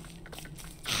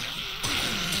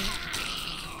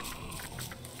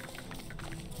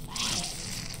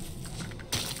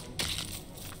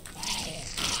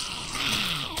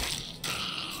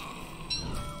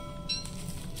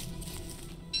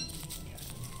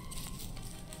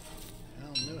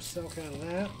 Silk out of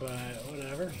that, but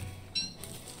whatever.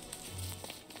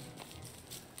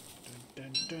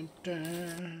 Dun, dun, dun,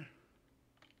 dun.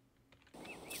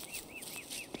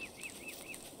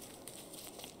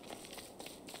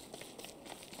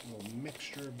 A little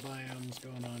mixture of biomes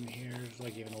going on here. There's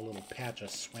like even a little patch of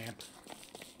swamp.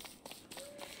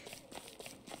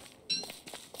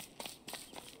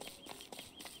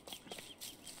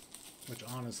 Which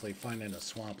honestly, finding a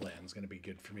swampland is going to be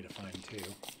good for me to find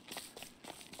too.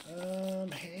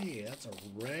 Hey, that's a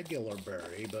regular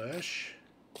berry bush.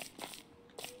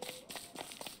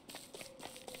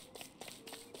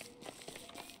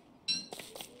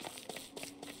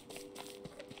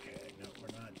 Okay, no,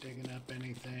 we're not digging up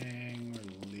anything.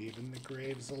 We're leaving the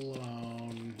graves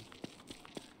alone.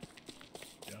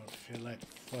 Don't feel like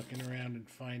fucking around and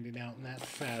finding out in that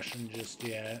fashion just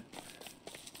yet.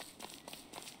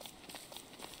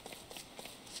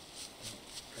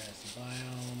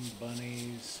 Biome,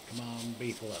 bunnies, come on,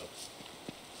 Beefalo.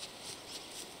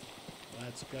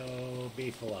 Let's go,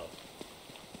 Beefalo.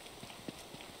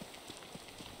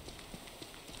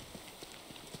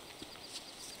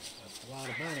 That's a lot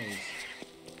of bunnies.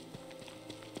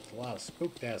 That's a lot of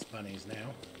spooked-ass bunnies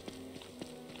now.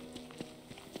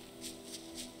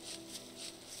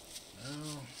 No,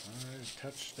 alright,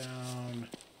 touchdown.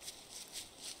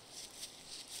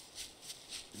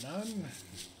 None?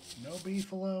 No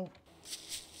Beefalo?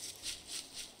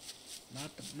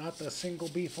 Not the single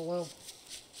Beefalo?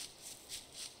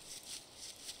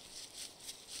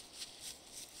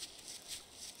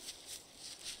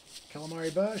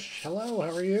 Calamari Bush, hello,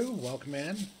 how are you? Welcome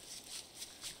in.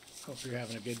 Hope you're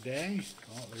having a good day.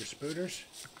 Oh, there's spooters.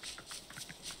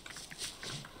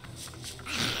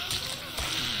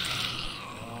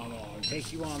 Come on,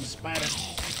 take you on, spider.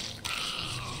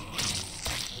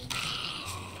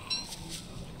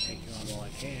 Take you on while I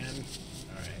can.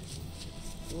 Alright.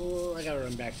 Oh, I gotta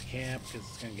run back to camp because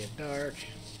it's gonna get dark.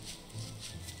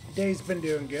 Day's been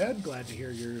doing good. Glad to hear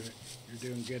you're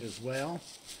doing good as well.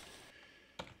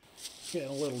 Getting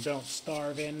a little don't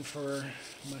starve in for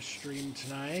my stream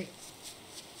tonight.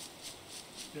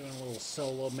 Doing a little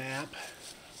solo map.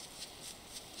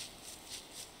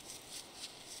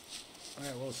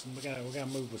 Alright, Wilson, we gotta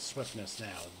move with swiftness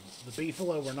now. The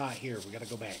Beefalo, we're not here. We gotta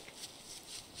go back.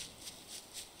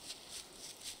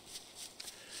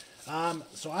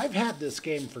 So I've had this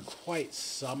game for quite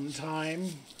some time,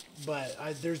 but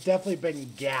there's definitely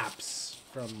been gaps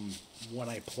from when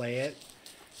I play it.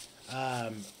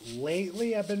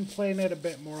 Lately I've been playing it a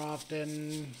bit more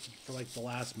often for like the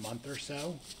last month or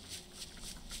so.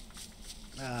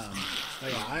 But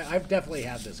yeah, I've definitely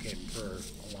had this game for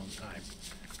a long time.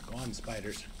 Go on,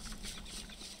 spiders.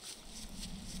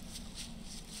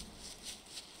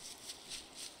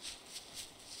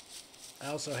 I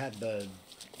also had the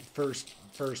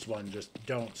first one, just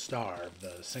Don't Starve,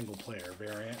 the single player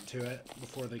variant to it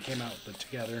before they came out with it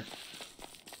together.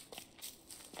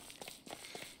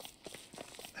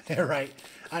 Right.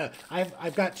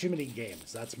 I've got too many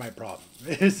games. That's my problem.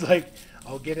 It's like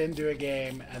I'll get into a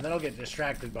game and then I'll get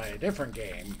distracted by a different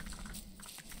game,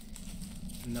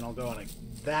 and then I'll go on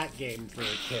that game for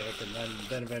a kick, and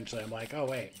then eventually I'm like, oh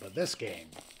wait, but this game.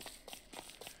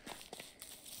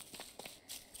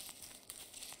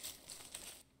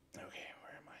 Okay,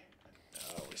 where am I?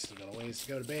 Oh, we still got a ways to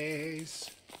go to base.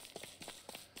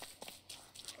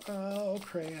 Oh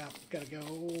crap, gotta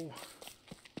go.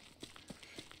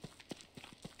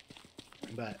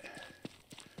 But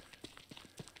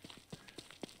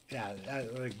Yeah,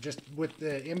 like just with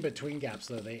the in-between gaps,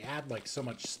 though, they add like so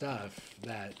much stuff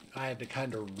that I had to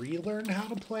kind of relearn how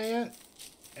to play it,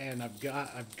 and I've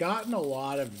gotten a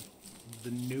lot of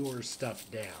the newer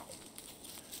stuff down,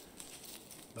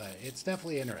 but it's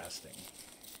definitely interesting.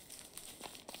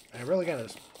 I really got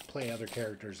to play other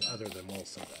characters other than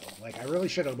Wilson, though. Like, I really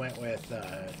should have went with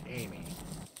Amy,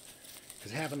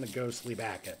 because having the ghostly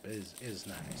backup is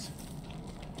nice.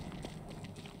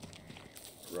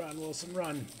 Run, Wilson,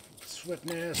 run.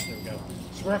 Swiftness. There we go.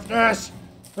 Swiftness!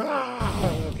 Ah!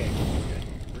 Okay, we're good.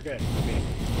 We're good. Okay.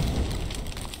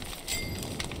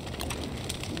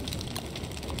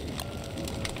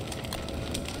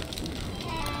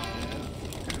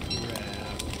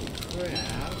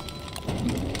 Crap.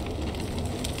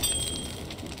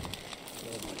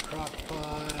 Build my crock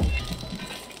pot.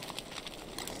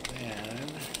 Then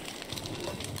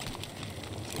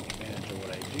take advantage of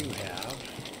what I do have.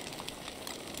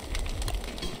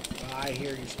 I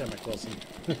hear your stomach, Wilson.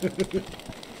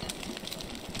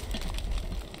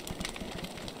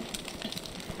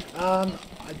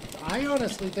 I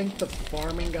honestly think the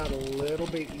farming got a little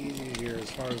bit easier as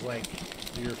far as like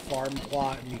your farm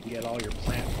plot, and you can get all your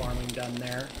plant farming done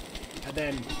there. And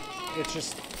then it's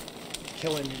just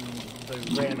killing the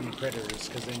random critters,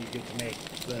 because then you get to make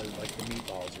the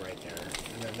meatballs right there,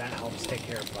 and then that helps take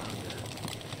care of the hunger.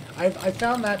 I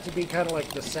found that to be kind of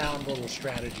like the sound little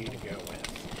strategy to go with,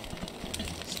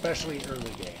 especially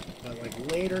early game. But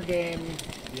like later game,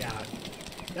 yeah,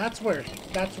 that's where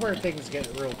things get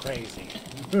real crazy.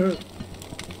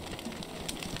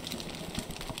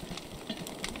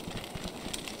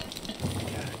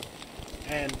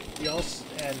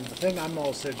 And the thing I'm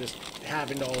also just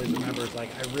having to always remember is, like,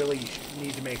 I really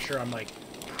need to make sure I'm, like,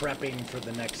 prepping for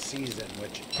the next season,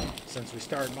 which, since we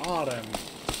start in autumn,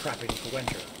 prepping for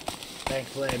winter.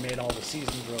 Thankfully, I made all the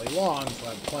seasons really long, so I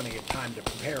have plenty of time to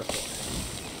prepare for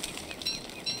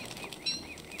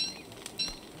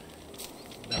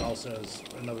it. That also is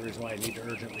another reason why I need to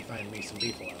urgently find me some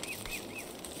beefalo.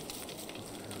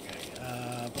 Okay,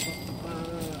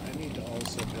 I need to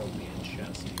also build me a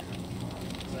chest here.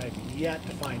 I've yet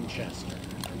to find Chester.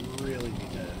 I really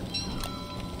need to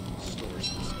store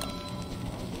some stuff.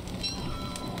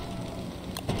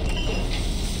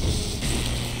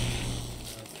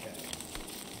 Okay.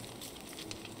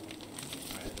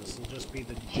 Alright, this will just be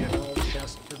the general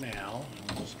chest for now.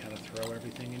 I'll just kind of throw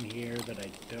everything in here that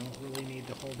I don't really need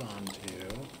to hold on to.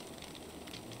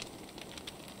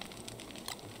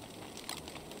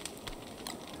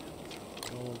 We'll throw the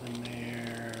gold in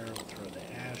there. We'll throw the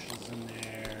ashes in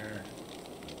there.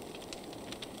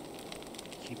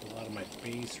 Keep a lot of my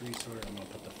base resource. I'm going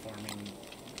to put the farming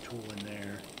tool in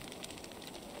there.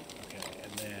 Okay,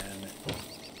 and then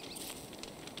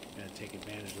I'm going to take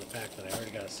advantage of the fact that I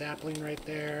already got a sapling right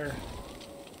there.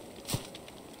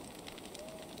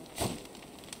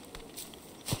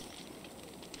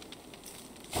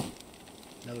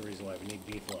 Another reason why we need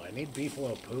beefalo. I need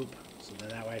beefalo poop, so then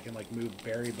that way I can like move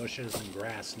berry bushes and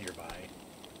grass nearby.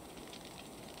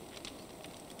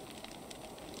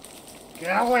 Get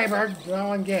out of the way, bird!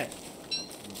 Go and get.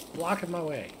 Blocking my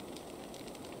way.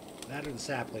 That or the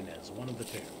sapling is. One of the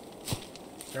two.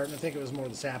 Starting to think it was more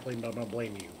the sapling, but I'm going to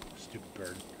blame you, stupid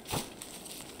bird.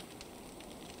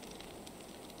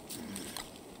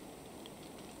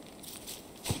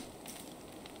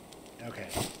 Okay,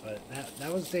 but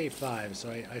that was day 5, so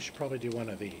I should probably do one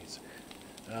of these.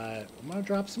 I'm going to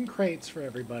drop some crates for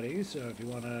everybody, so if you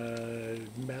want to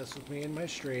mess with me in my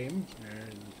stream,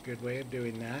 there's a good way of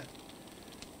doing that.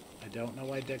 I don't know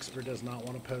why Dixper does not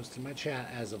want to post in my chat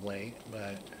as of late,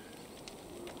 but...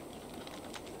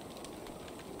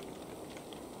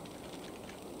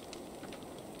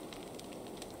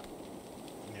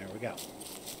 there we go.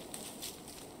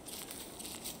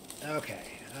 Okay.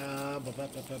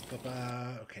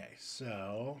 Okay,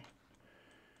 so...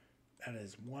 that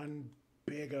is one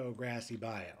big old grassy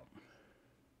biome.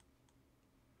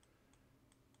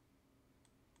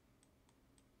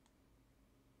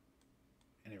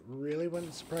 And it really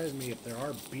wouldn't surprise me if there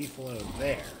are beefalo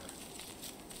there.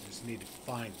 I just need to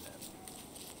find them.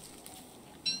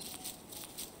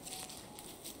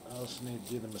 I also need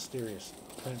to do the mysterious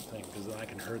print thing, because then I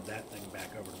can herd that thing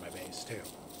back over to my base, too.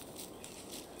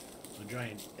 The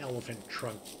giant elephant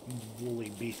trunk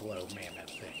woolly beefalo mammoth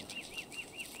thing.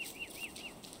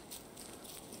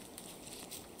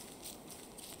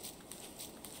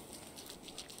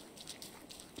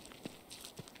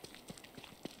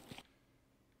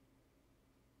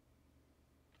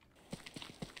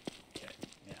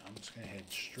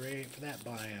 Straight for that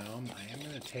biome. I am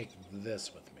going to take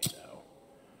this with me, though.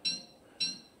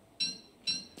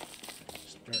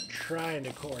 Start trying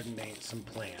to coordinate some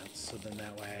plants, so then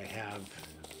that way I have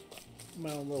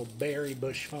my own little berry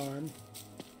bush farm.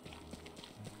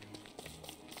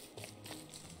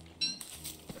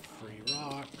 Free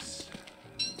rocks.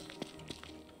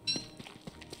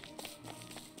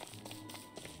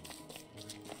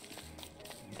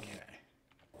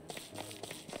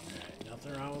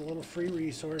 Nothing wrong with a little free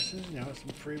resources. You know, some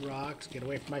free rocks. Get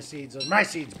away from my seeds. Those are my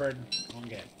seeds, bird. I'm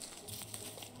good.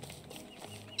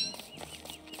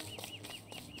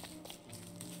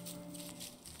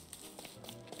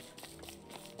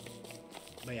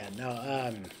 But yeah,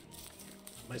 no,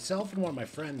 myself and one of my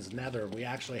friends, Nether, we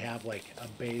actually have like a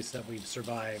base that we've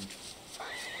survived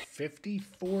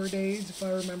 54 days, if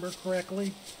I remember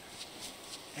correctly.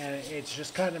 And it's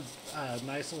just kind of a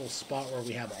nice little spot where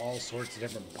we have all sorts of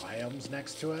different biomes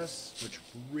next to us, which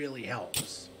really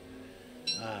helps.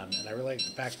 And I really like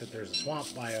the fact that there's a swamp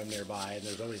biome nearby, and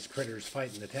there's always critters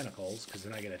fighting the tentacles, because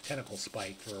then I get a tentacle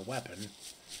spike for a weapon.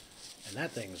 And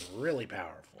that thing's really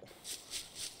powerful.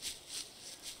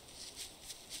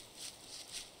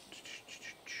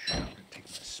 I'm going to take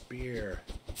my spear.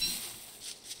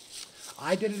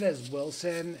 I did it as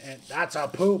Wilson, and that's a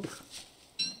poop!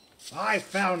 I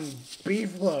found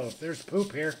Beefalo. There's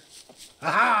poop here.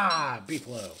 Aha!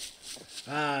 Beefalo.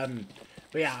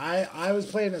 But yeah, I was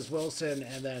playing as Wilson,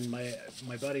 and then my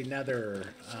buddy Nether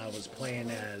was playing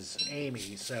as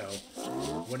Amy, so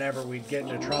whenever we'd get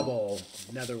into trouble,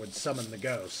 Nether would summon the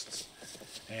ghosts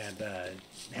and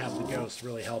have the ghosts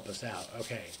really help us out.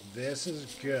 Okay, this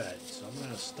is good. So I'm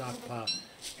going to stockpile.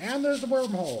 And there's the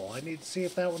wormhole. I need to see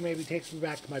if that one maybe takes me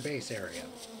back to my base area.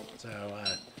 So,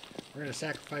 we're going to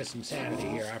sacrifice some sanity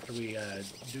here after we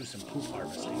do some poop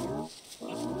harvesting.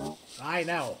 I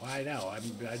know. I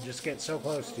just get so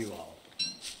close to you all.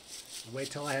 Wait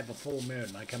till I have a full moon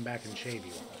and I come back and shave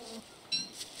you all.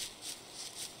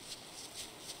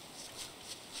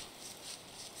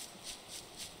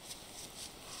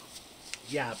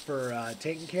 Yeah, for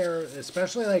taking care,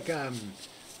 especially like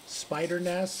spider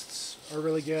nests are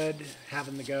really good,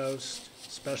 having the ghost,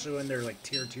 especially when they're like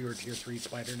tier 2 or tier 3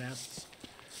 spider nests.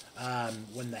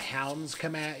 When the hounds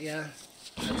come at you,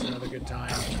 that's another good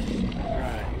time.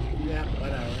 Alright, yep, we're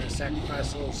going to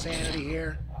sacrifice a little sanity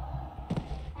here.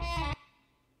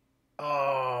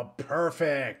 Oh,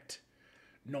 perfect.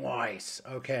 Nice.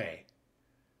 Okay.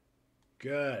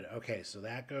 Good. Okay, so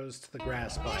that goes to the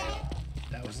grass biome.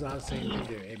 That was not a sane thing to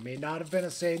do. It may not have been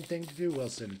a sane thing to do,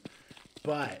 Wilson,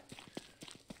 but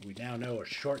we now know a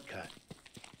shortcut.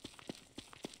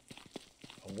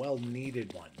 A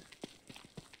well-needed one.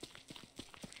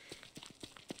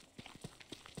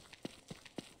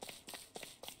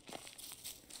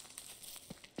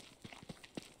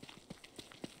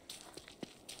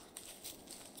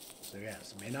 So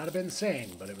yes, it may not have been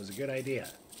sane, but it was a good idea.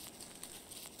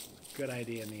 Good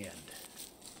idea in the end.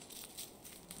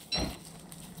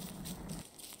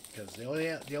 Because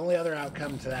the only other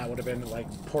outcome to that would have been like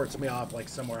ports me off like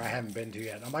somewhere I haven't been to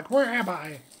yet. And I'm like, where am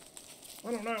I?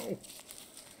 I don't know.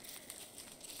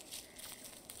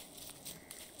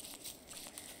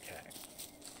 Okay.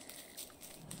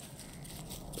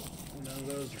 None of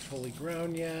those are fully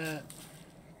grown yet.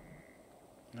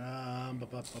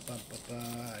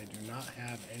 I do not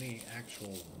have any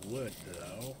actual wood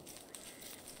though.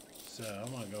 So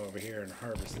I'm gonna go over here and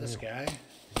harvest this guy.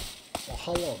 Well,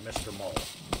 hello, Mr. Mole.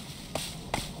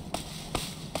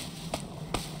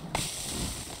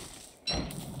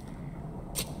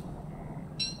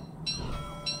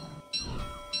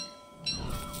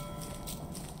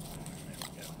 There we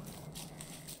go.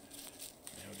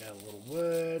 Now we got a little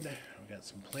wood. We got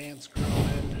some plants growing.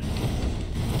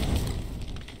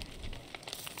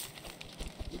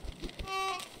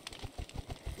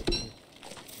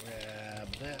 Grab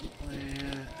that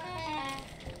plant.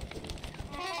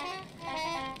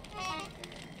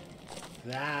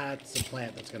 That's the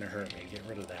plant that's going to hurt me. Get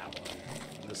rid of that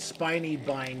one. The spiny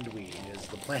bindweed is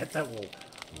the plant that will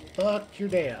fuck your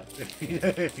day up if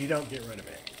you don't get rid of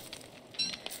it.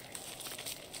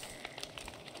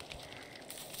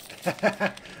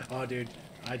 Oh, dude,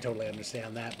 I totally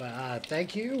understand that. But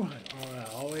thank you.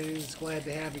 Always glad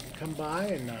to have you come by,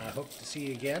 and hope to see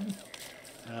you again.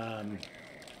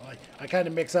 I kind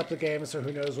of mix up the game, so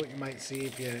who knows what you might see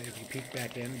if you peek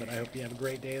back in. But I hope you have a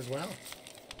great day as well.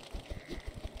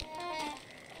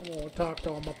 I'm gonna talk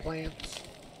to all my plants.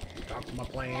 Talk to my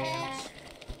plants.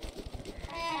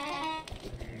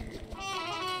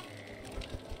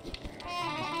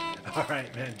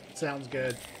 Alright, man. Sounds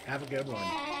good. Have a good one.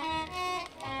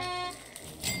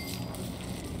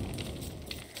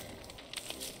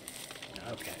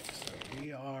 Okay, so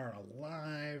we are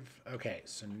alive. Okay,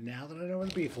 so now that I know where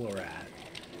the Beefalo are at,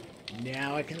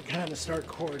 Now I can kind of start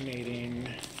coordinating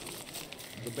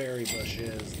the berry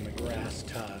bushes and the grass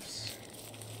tufts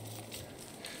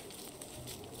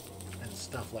and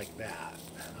stuff like that,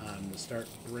 to start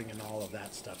bringing all of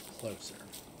that stuff closer.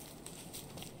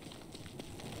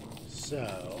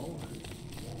 So,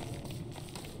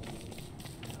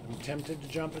 I'm tempted to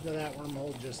jump into that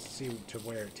wormhole just to see to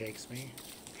where it takes me.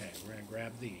 Okay, we're going to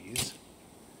grab these.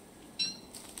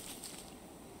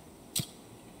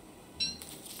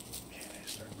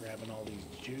 Grabbing all these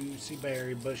juicy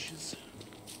berry bushes.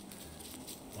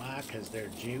 Why? Because they're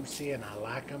juicy and I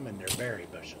like them and they're berry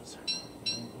bushes.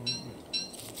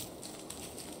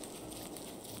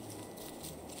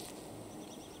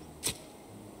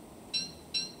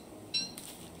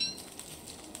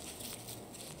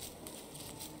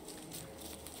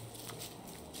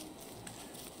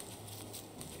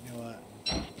 You know what?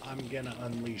 I'm gonna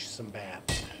unleash some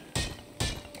bats.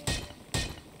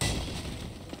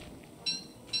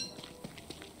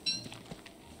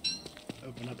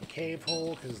 Open up a cave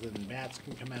hole, because then bats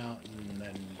can come out, and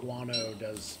then guano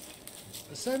does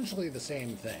essentially the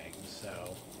same thing,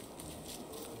 so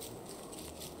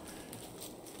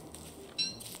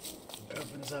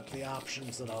opens up the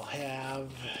options that I'll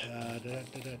have.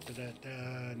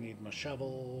 Need my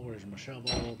shovel. Where's my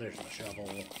shovel? There's my shovel.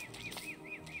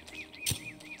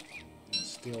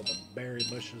 Steal the berry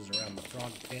bushes around the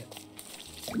frog pit.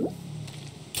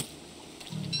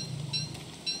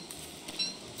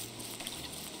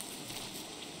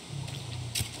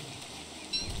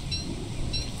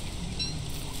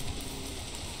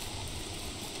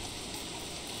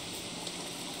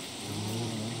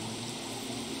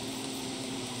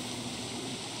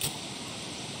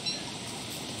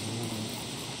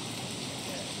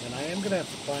 I'm gonna have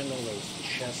to find all those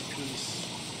chess pieces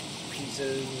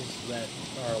that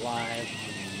are alive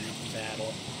in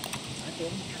battle. I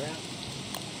build a trap.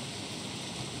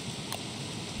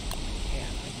 I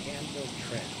can build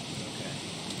traps. Okay.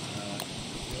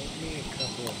 Build me a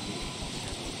couple of these.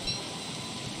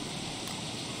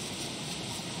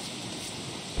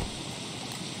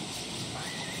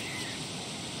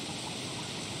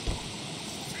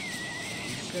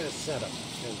 I'm just gonna set them.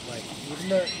 Because, like,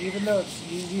 even though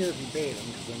it's easier if you bait them,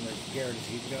 because then they're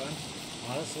guaranteed going,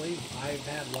 honestly, I've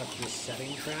had luck just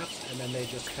setting traps, and then they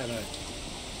just kind of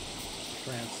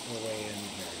trance their way in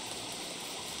here.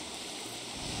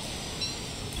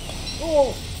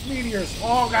 Oh! Meteors!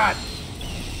 Oh, God!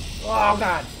 Oh,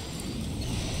 God!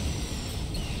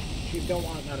 You don't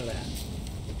want none of that.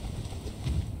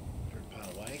 Third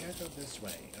pile. Why you gotta go this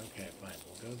way? Okay, fine.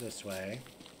 We'll go this way.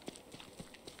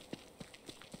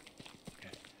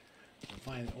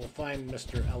 We'll find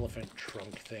Mr. Elephant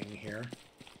Trunk thing here.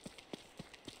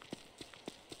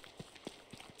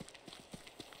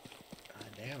 God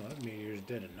damn, those meteors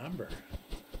did a number.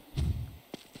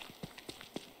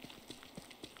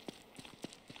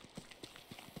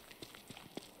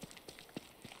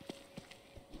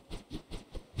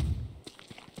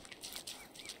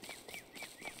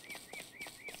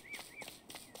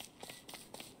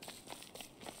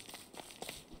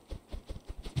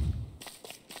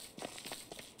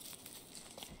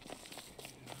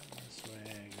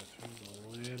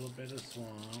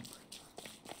 Swamp.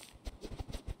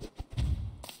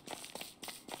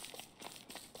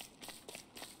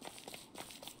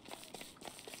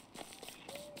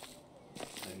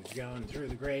 And he's going through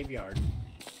the graveyard.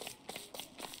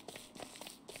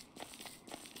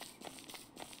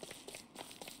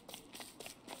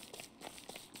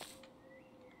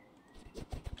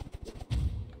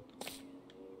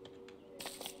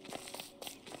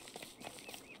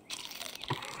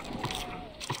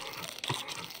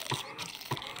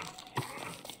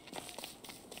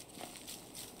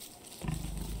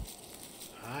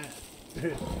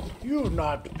 You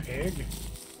not pig.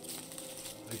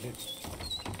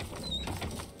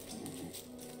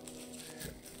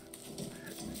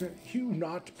 You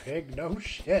not pig, no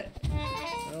shit.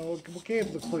 What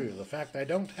gave the clue? The fact I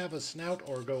don't have a snout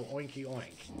or go oinky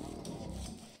oink.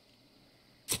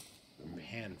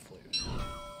 Pan flute.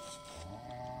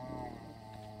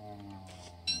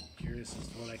 Curious as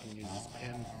to what I can use this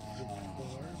pan flute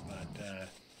for, but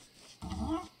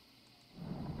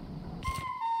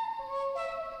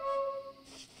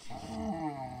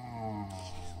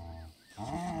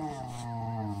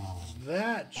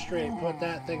that straight put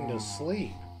that thing to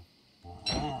sleep.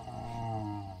 Alright,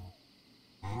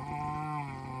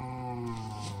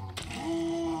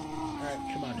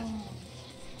 come on in.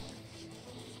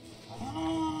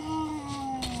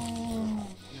 Oh,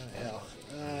 hell.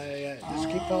 Yeah, just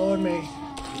keep following me.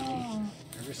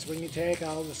 Every swing you take,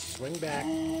 I'll just swing back.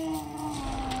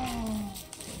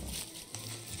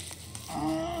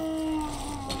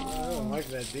 I don't like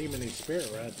that demony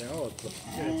spirit right there. Oh, it's the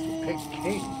pig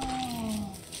king.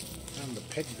 From the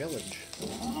pig village.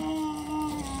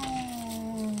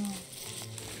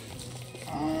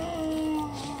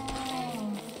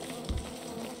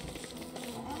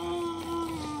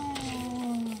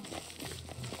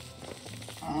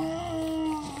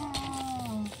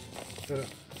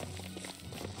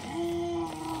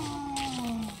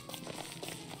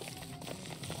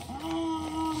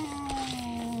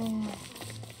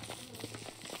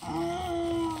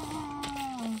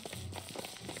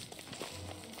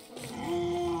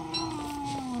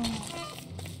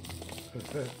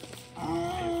 It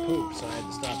pooped, so I had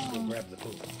to stop and go grab the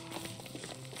poop.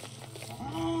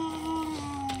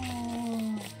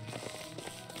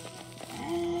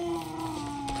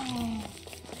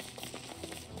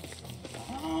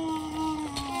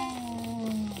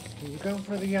 Go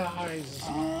for the eyes.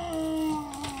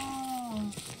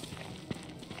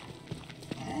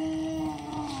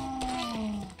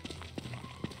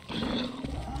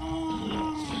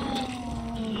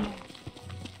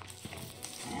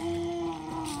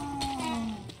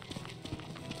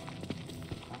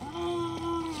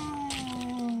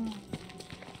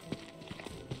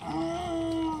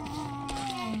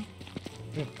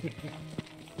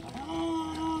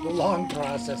 The long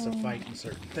process of fighting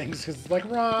certain things, because it's like,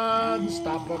 run,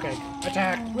 stop, okay,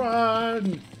 attack,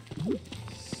 run,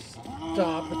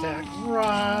 stop, attack,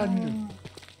 run.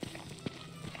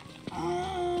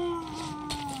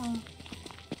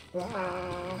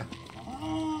 Ah.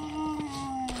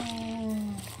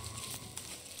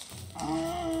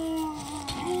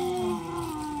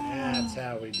 That's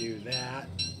how we do that,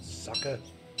 sucker.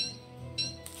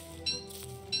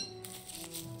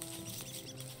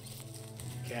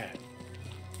 Okay.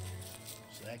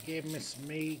 So that gave me some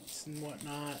mates and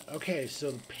whatnot. Okay,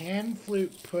 so the pan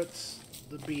flute puts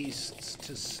the beasts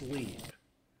to sleep.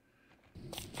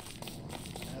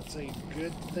 That's a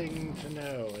good thing to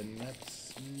know, and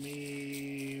that's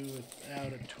me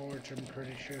without a torch, I'm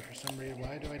pretty sure, for some reason.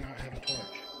 Why do I not have a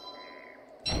torch?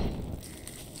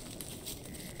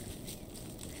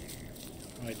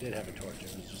 Oh, I did have a torch.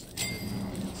 It was just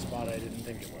in the spot I didn't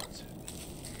think it was.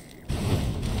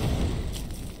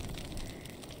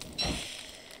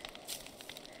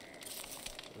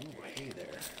 Ooh, hey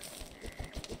there.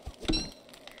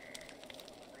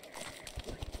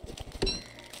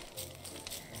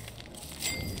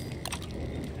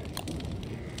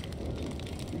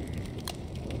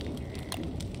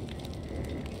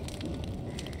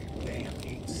 Damn,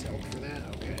 8 silk for that?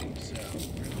 Okay, so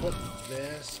we're gonna put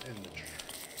this in the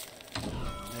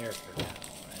there for now.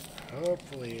 And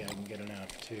hopefully I can get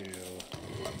enough to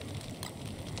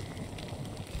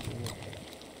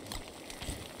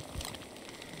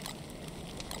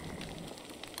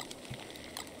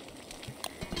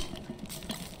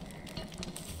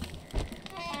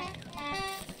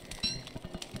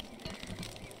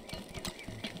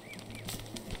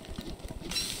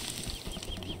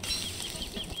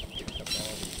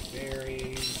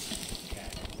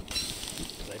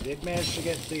did manage to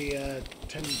get the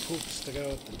 10 poops to go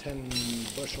with the 10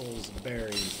 bushels of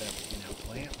berries that we can now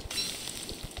plant.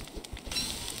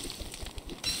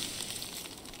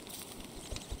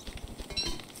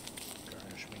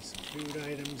 Garnish me some food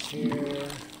items here.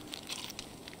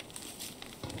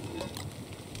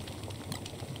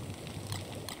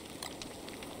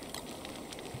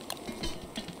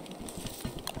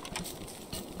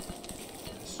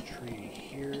 This tree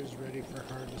here is ready for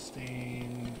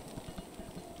harvesting.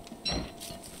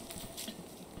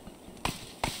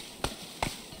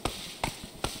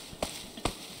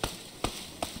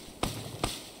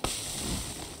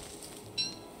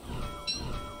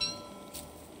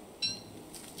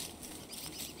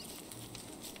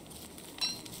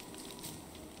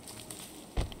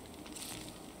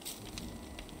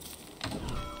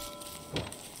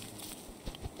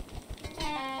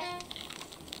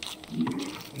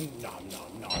 Nom,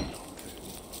 nom, nom, nom.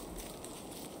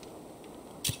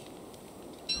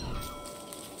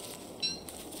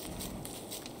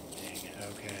 Dang it,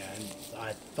 okay.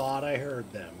 I thought I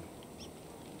heard them.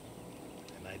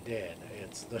 And I did.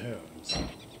 It's the hoons.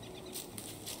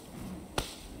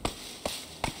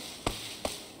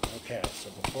 Okay, so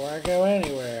before I go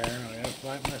anywhere, I gotta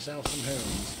find myself some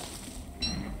hoons.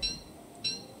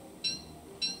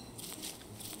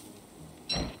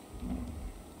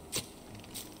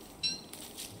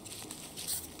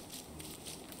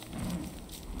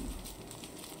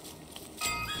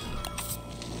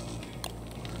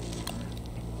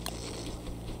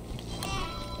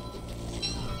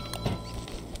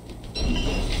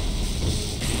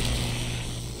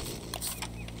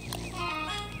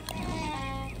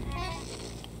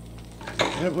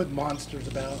 With monsters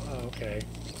about. Oh, okay.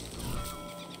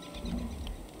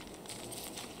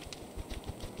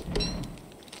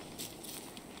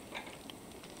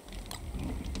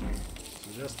 So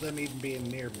just them even being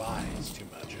nearby is too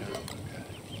much, huh? Okay.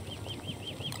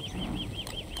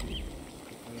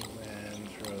 And then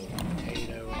throw the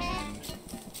potato in.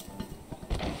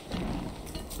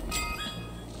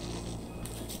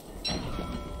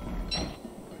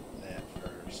 That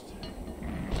first.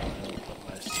 I'll put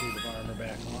my suit of armor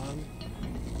back on.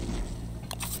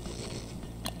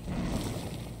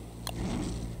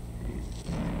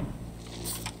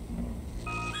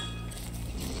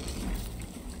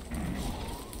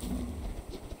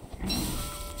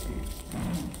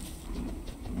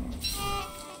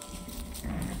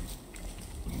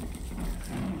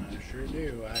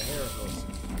 I hear it listen.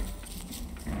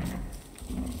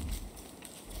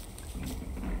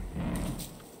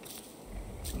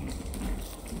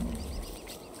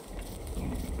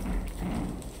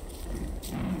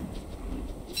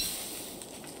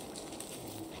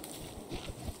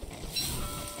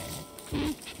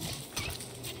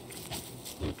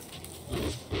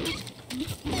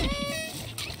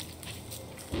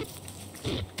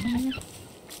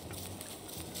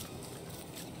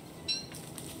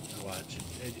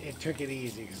 It took it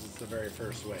easy because it's the very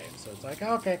first wave. So it's like,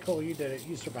 okay, cool, you did it.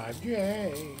 You survived.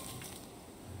 Yay!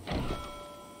 Okay.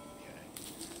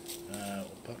 We'll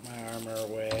put my armor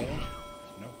away.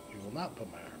 Nope, you will not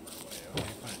put my armor away.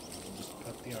 Okay, fine. We'll just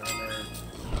put the armor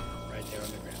right there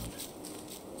on the ground.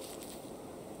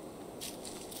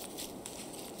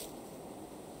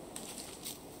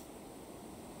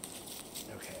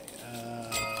 Okay,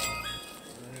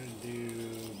 we're going to do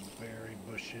berry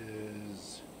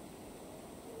bushes.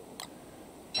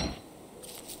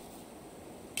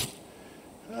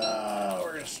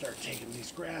 We're going to start taking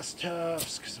these grass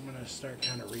tufts because I'm going to start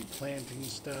kind of replanting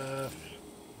stuff.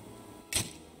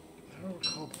 I don't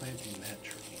recall planting that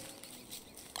tree.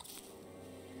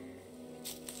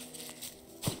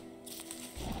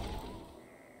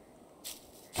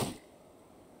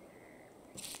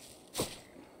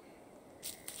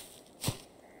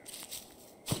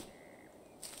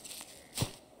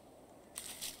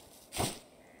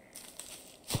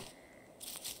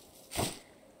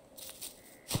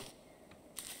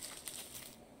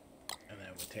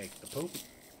 Take the poop.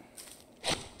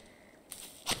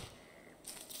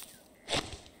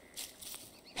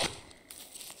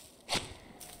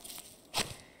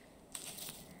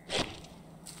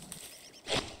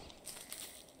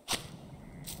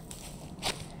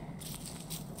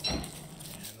 And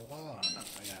voila,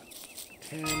 I got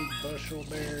 10 bushel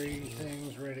berry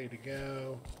things ready to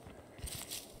go.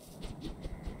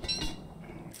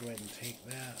 Go ahead and take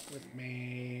that with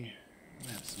me.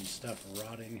 I have some stuff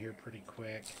rotting here pretty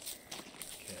quick.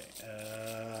 Okay,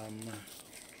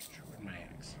 where's my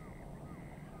axe?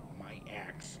 My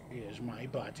axe is my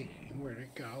buddy. Where'd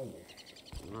it go?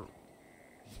 Where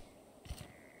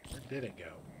did it go?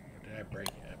 Or did I break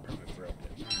it? I probably broke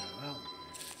it. Well,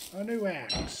 a new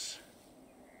axe.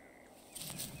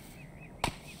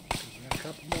 We got a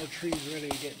couple more trees ready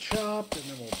to get chopped, and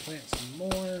then we'll plant some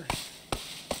more.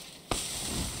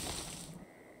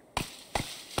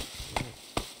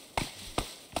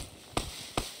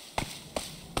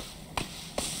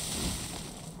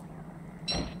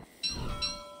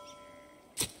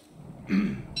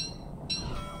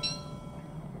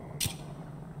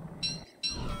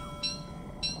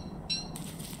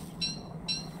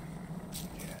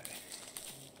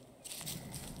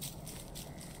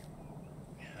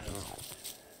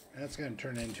 That's going to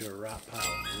turn into a rot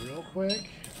pile real quick.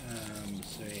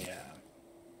 So yeah.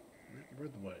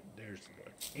 Where's the wood? There's the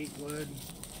wood. 8 wood.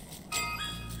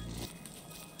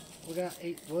 We got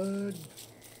 8 wood.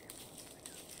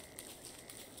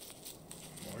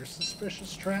 More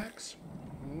suspicious tracks.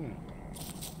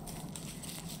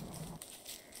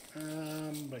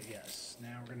 But yes,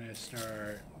 now we're going to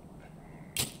start.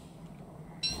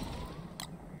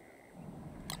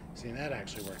 See, that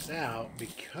actually works out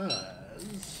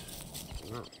because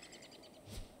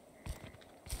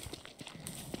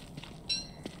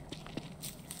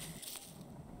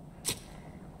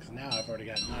now I've already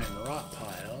got 9 rot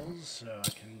piles, so I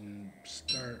can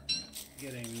start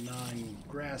getting 9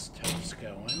 grass tufts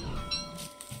going.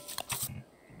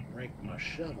 Rake my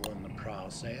shovel in the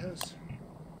process.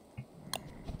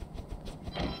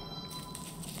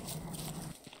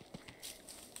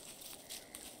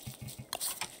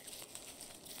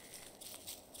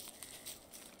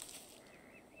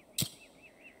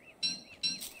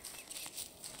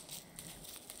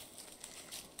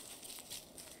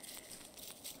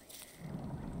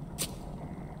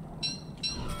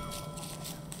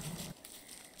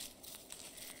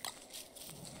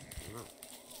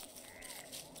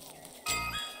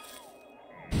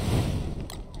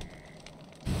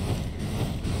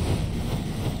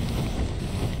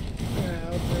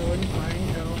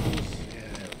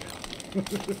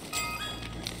 Yeah,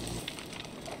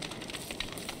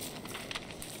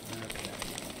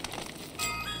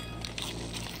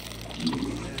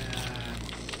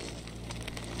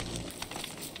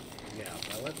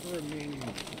 if I let the remaining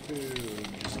food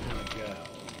just kind of go.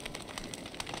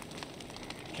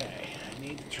 Okay, I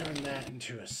need to turn that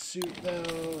into a suit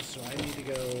though, so I need to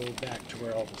go back to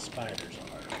where all the spiders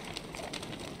are.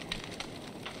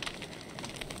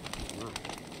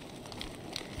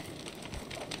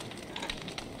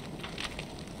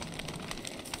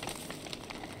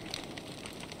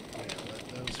 Yeah, let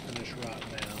those finish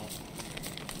rotting out.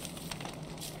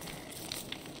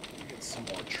 Get some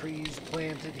more trees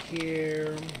planted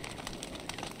here.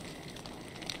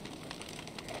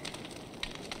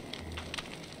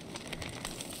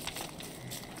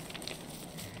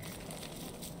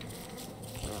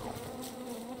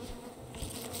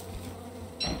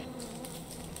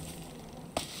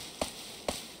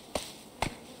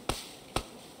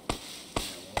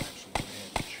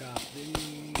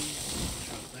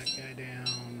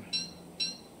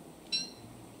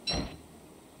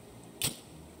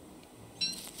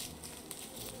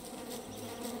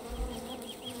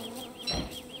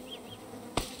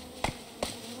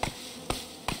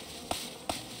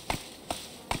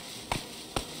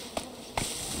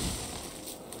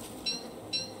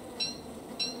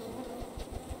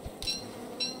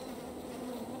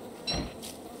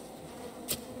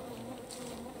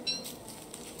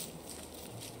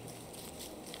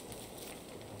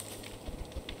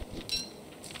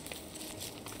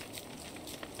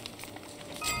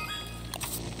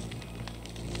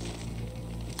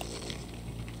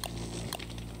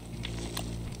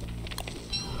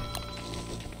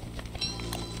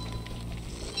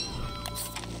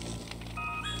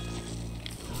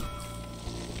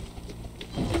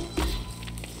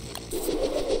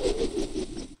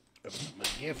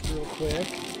 Gift real quick.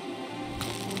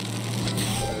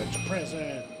 It's a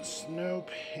present. Snow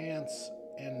pants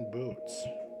and boots.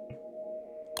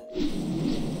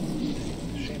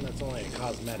 Shame that's only a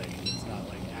cosmetic. It's not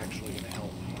like actually gonna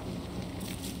help me.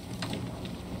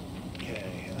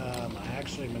 Okay, I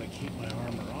actually am gonna keep my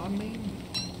armor on me.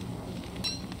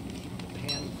 Keep the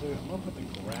pan food. I'm gonna put the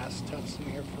grass tufts in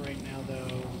here for right now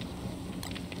though.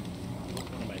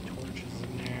 Put one of my torches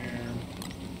in there.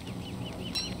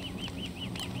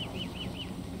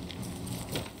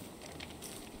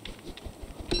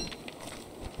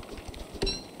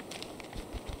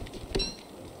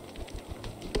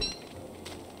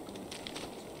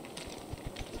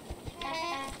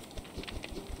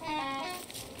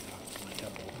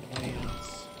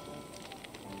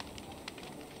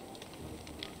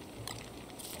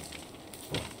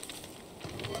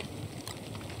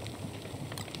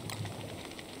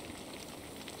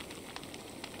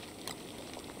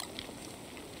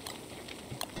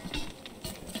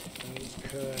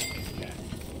 Okay.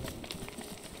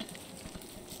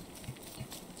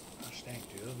 Gosh dang,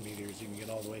 dude, those meteors even get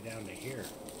all the way down to here.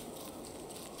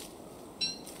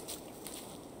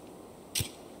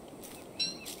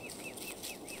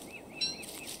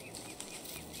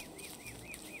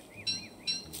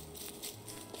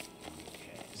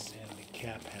 Okay, sanity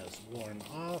cap has worn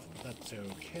off, but that's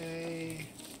okay.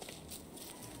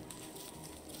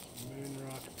 Moon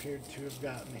rock appeared to have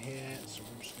gotten hit, so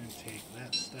we're just going to take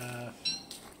that stuff.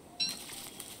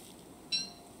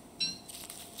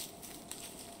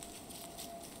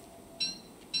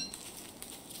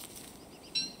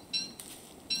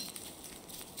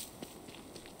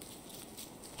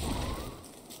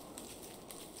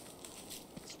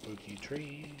 Spooky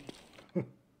tree.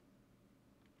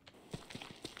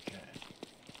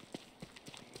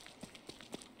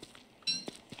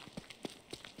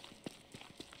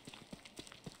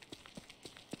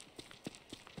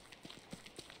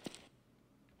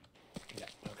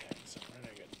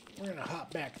 We're going to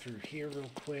hop back through here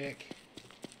real quick.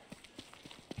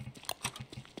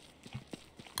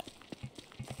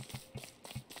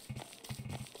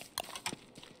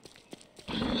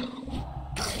 Take a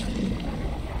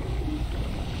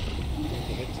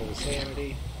hit to the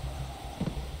sanity.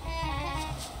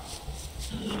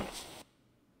 And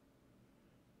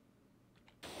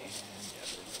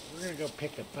we're going to go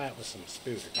pick a fight with some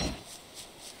spooters.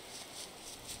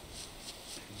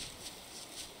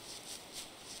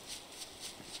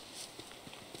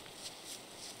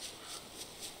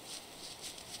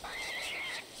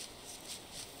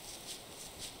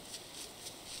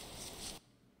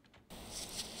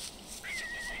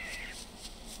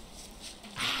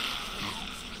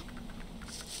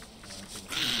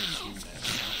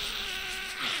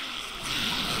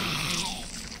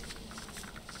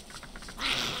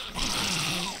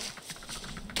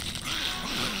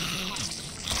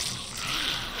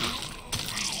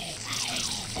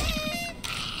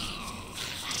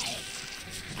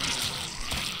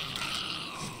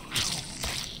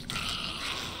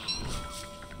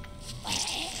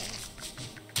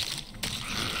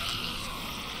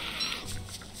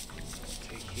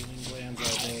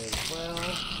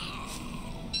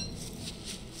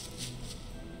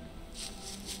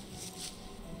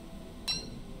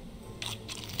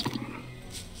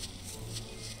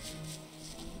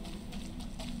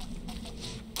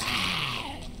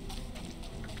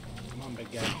 on,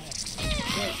 big guy.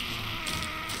 Wait.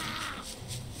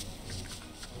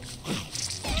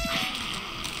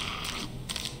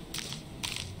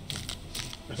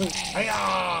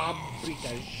 Hiya! Beat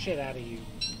the shit out of you.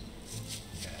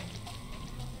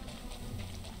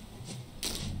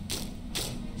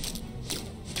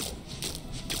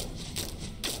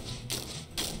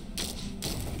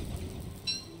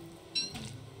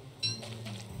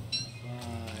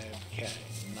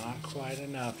 Quite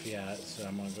enough yet, so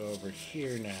I'm going to go over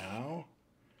here now.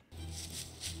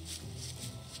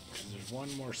 Because there's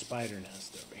one more spider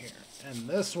nest over here. And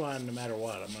this one, no matter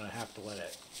what, I'm going to have to let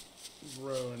it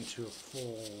grow into a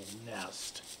full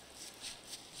nest.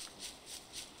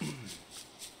 Okay,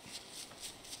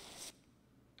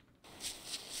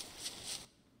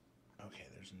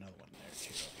 there's another one there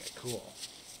too. Okay, cool.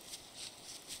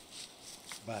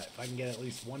 But if I can get at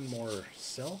least one more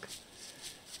silk,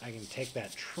 I can take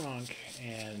that trunk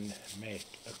and make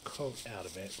a coat out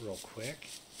of it real quick.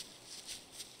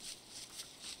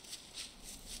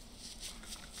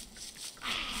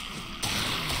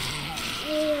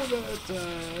 Oh,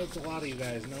 that's a lot of you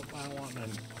guys. Nope, I don't want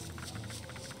none.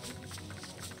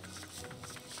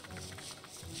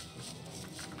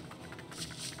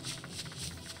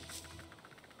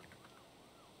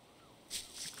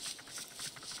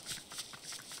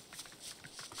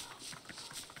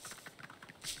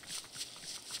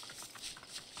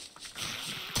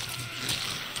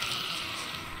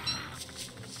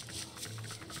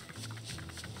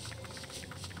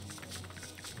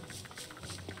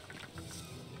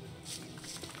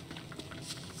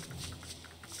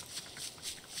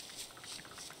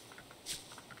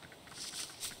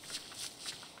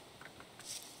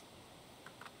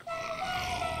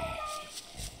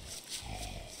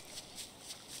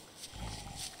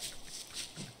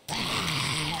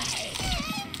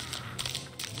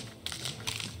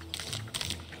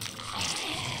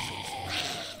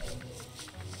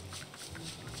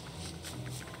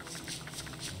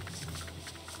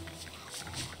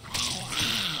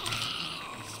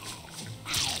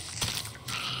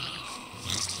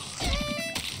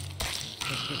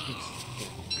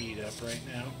 Beat up right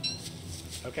now.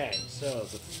 Okay, so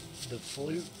the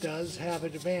flute does have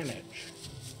an advantage.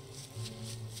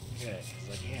 Okay,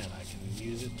 because I can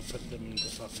use it to put them to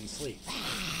fucking sleep.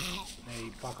 Hey,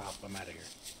 fuck off, I'm out of here.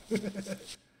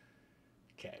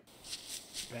 Okay,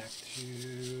 back to...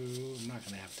 I'm not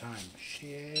gonna have time.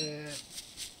 Shit.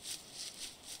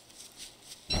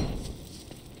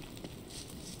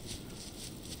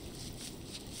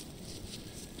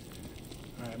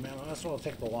 Alright, man, that's what I'll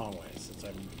take the long way since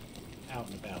I'm out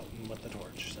and about and with the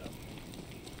torch, so.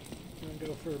 I'm gonna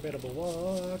go for a bit of a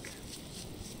walk.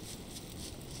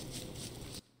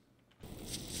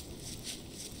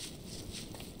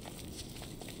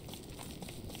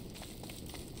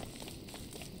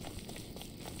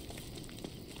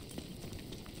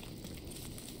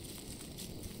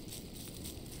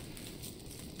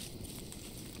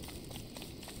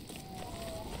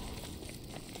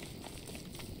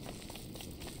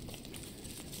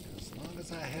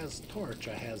 I has torch,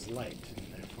 I has light, and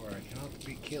therefore I cannot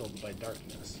be killed by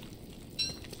darkness.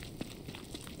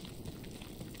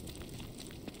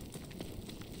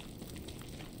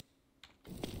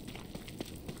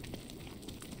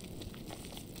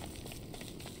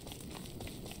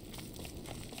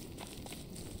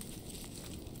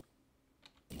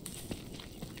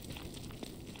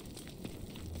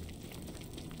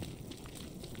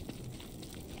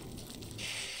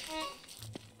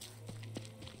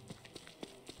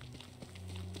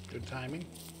 Good timing.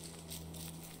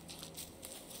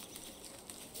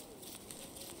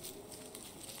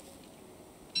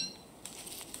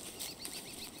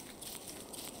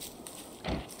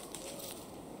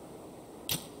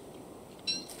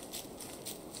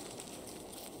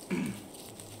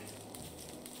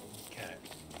 Okay.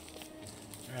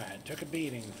 Alright, took a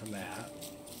beating from that,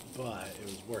 but it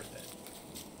was worth it.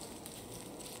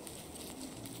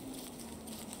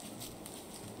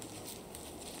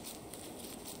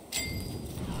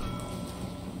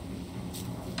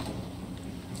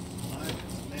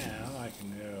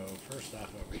 First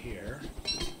off over here,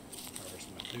 harvest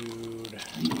my food,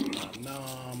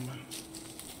 nom,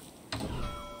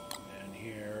 and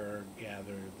here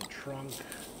gather the trunk,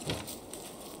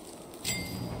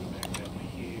 back up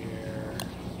here,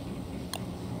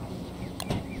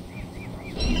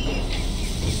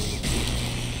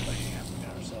 we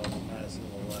got ourselves a nice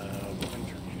little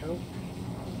winter coat.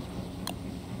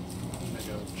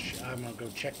 I'm gonna go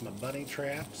check my bunny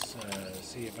traps,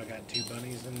 see if I got 2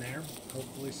 bunnies in there,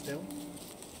 hopefully still.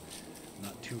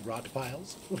 Not 2 rot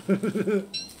piles. If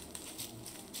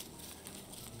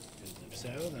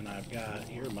so, then I've got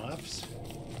earmuffs.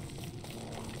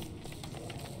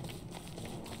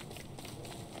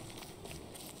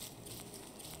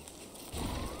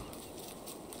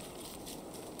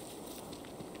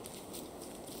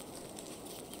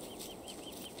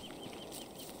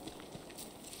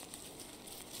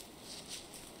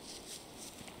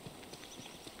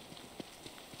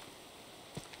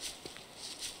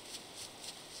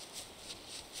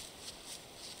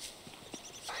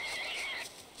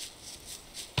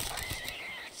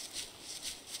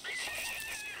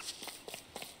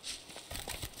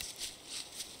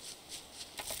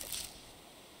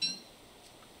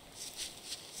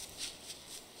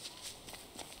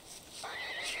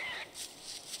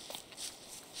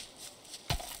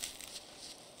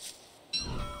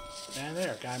 And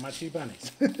there, got my 2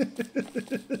 bunnies.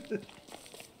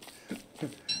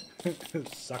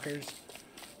 Suckers.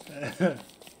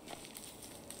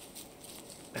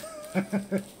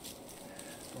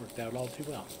 Worked out all too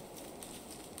well.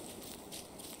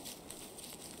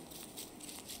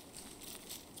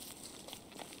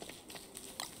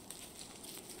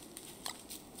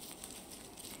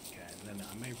 Okay, and then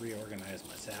I may reorganize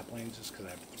my saplings just because I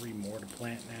have 3 more to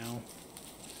plant now.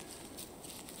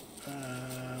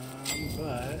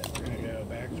 But we're going to go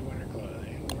back to winter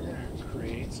clothing. We're going to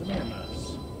create some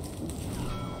earmuffs. I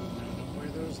don't wear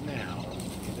those now. I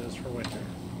need those for winter.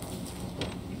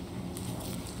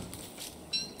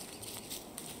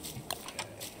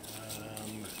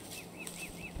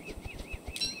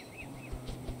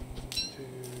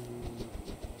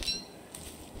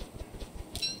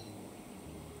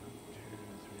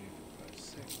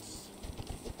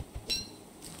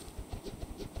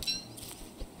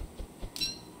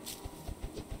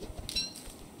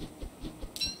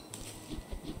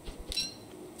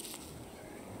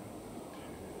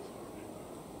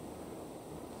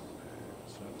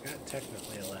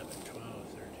 Technically 11, 12,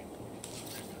 13,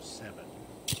 14, 7.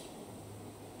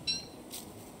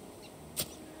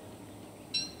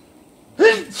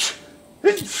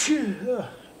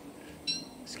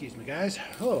 Excuse me, guys.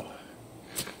 Oh.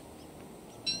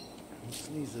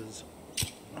 Sneezes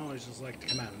always just like to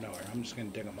come out of nowhere. I'm just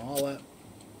going to dig them all up.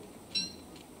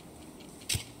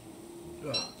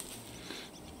 Ugh.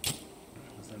 So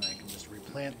then I can just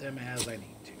replant them as I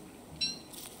need to.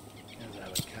 As I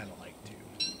would kind of like to.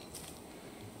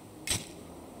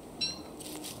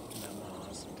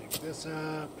 This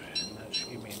up, and that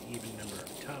should give me an even number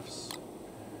of tufts.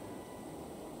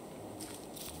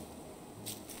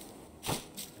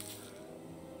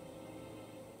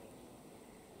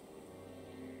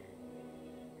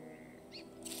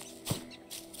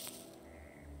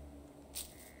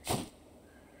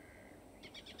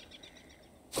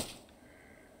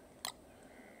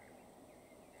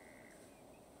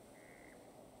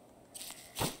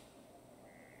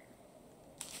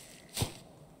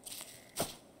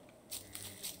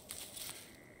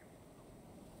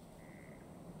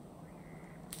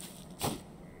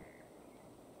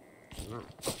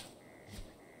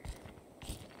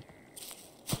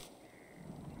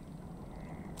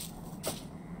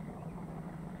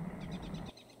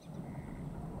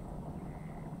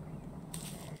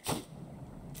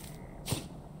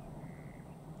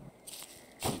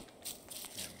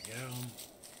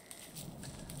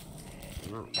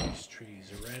 These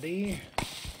trees are ready.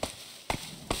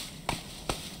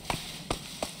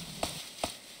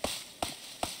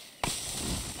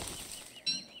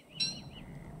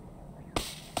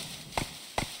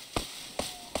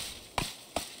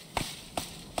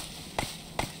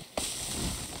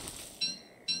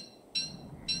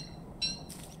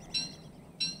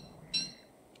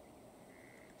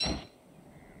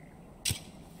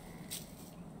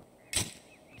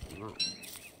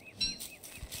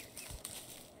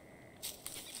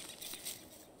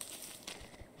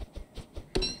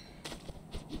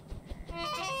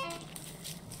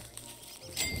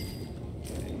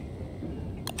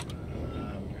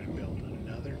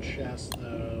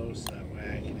 Though, so that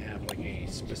way I can have like a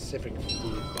specific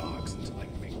food box until I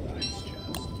can make the ice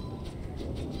chest.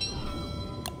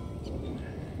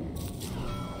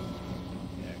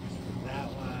 Yeah, because for that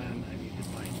one I need to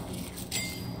find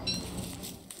gears.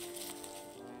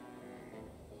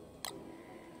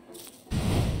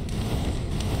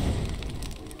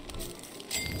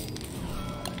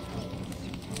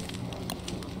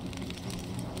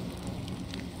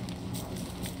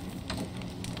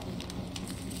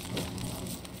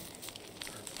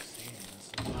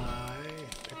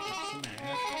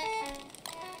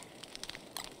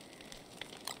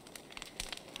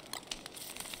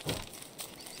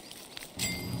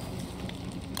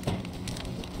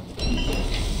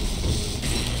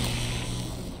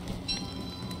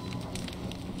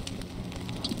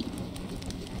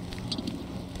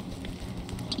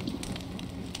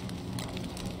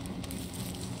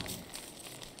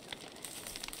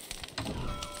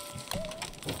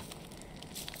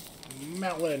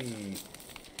 Watermelon.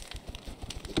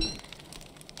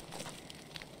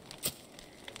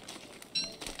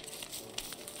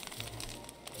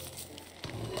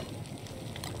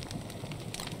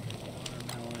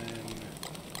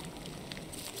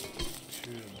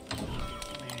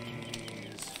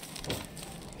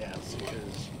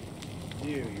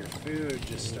 Your food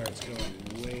just starts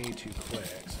going way too quick,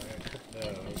 so I'm going to cook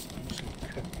those. I'm just going to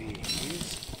cook these.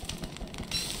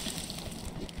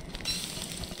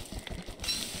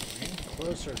 We're getting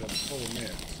closer to the full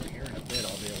moon, so here in a bit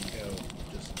I'll be able to go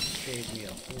just shave me a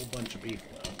whole bunch of beefalo.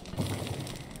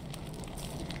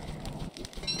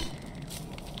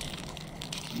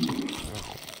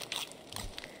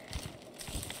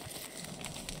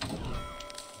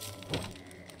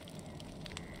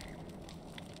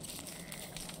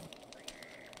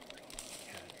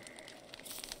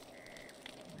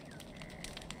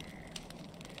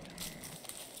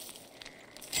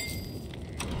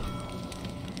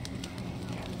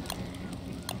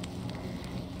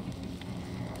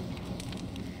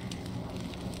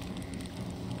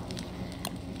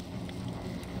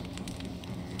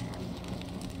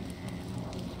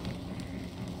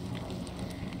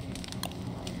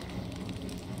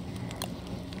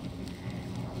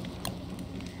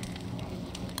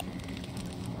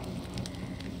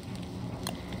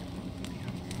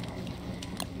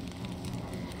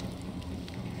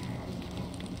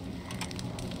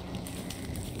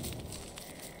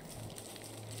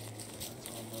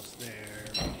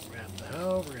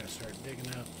 We're going to start digging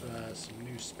up some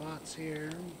new spots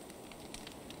here.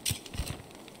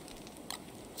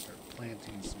 Start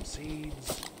planting some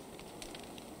seeds.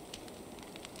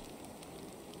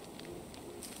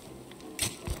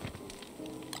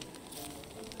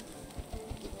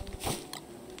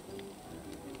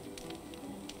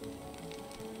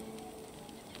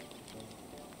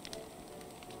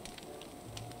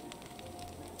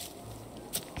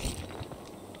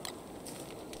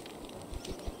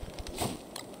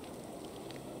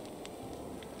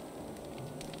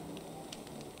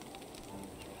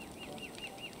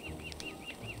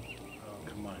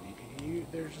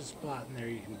 There's a spot in there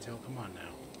you can tell. Come on now.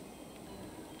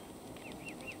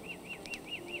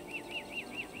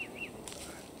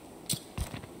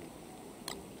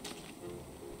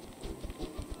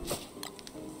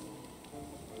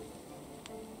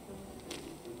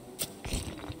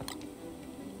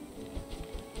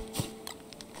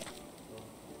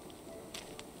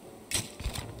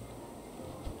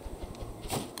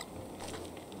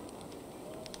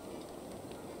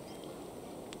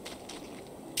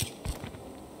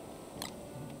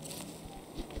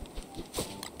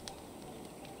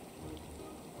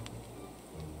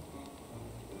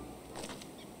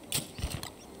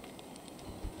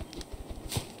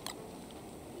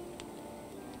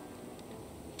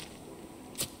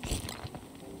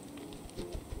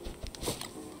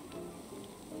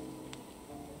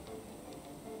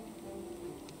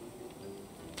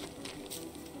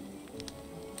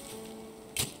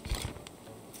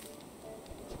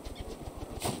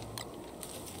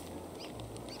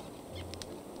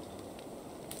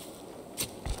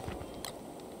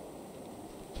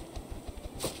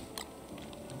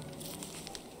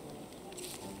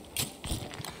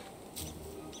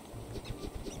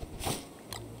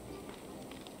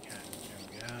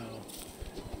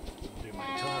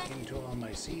 To all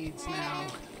my seeds now.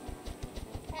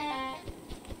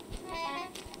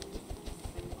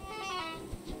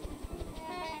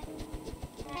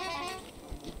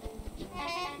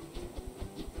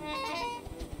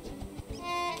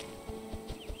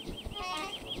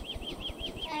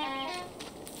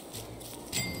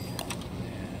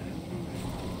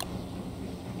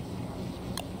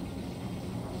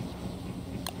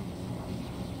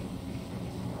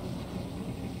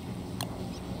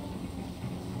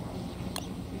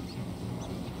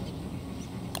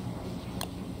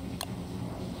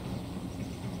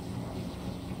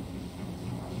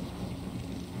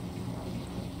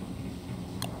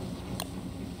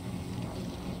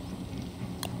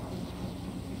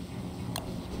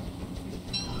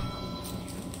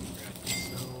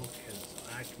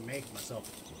 Make myself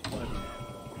a button real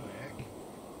quick.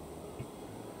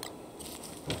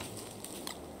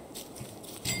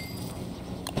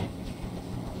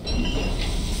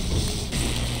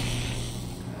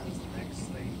 That's the next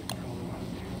thing we probably want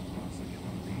to do. Once I get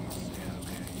one of these. Yeah,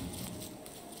 okay.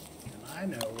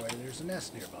 And I know where there's a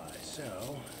nest nearby, so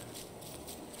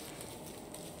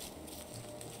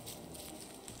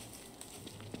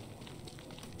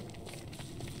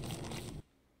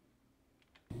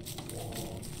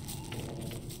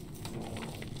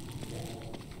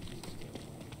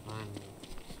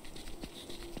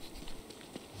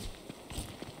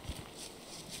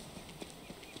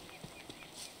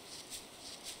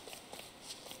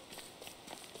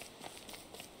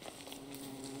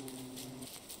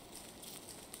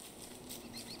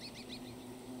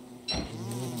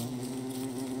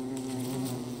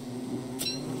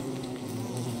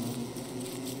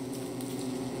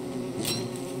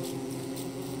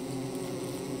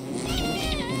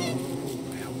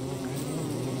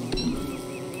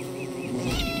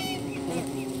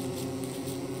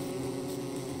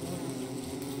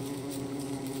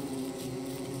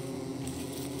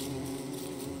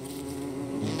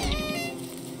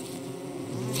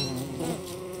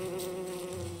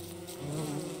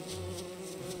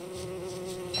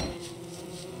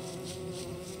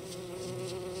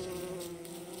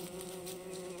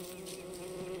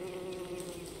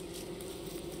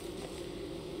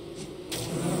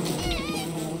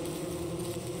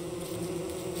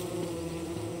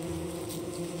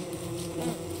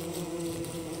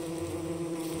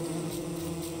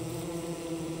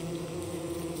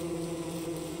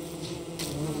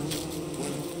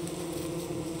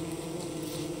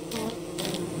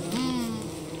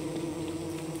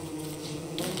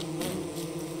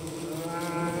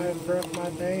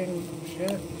dang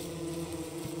shit.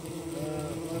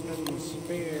 Weapon,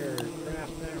 spear.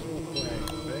 Craft that real quick.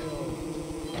 Fail.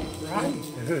 Run!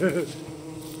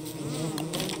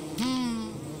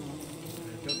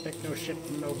 Don't take no shit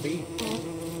from no bee.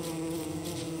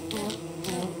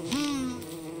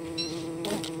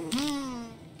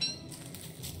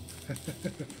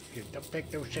 Don't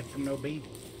take no shit from no bee.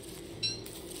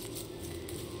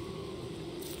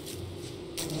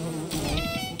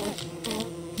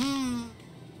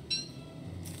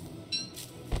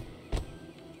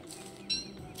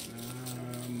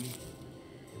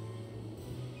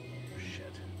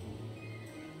 Shit.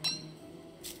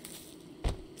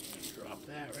 Drop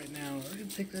that right now. I'm gonna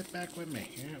take that back with me.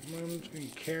 Yeah, I'm just gonna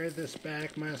carry this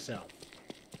back myself.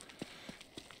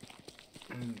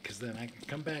 Because then I can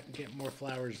come back and get more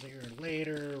flowers there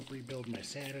later, rebuild my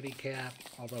sanity cap,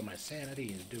 although my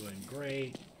sanity is doing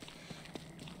great.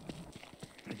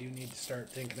 I do need to start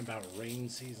thinking about rain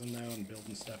season, though, and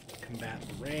building stuff to combat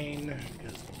the rain,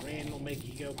 because the rain will make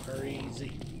you go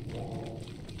crazy.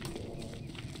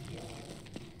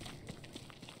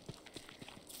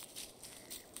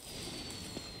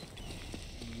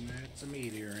 And that's a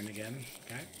meteor in again,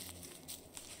 okay?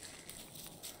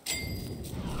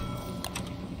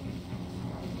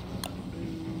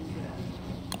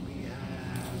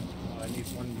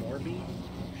 One more bee?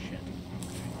 Shit.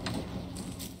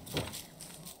 Okay.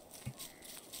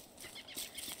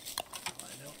 Well, I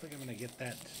don't think I'm gonna get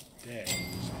that today,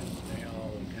 because they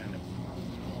all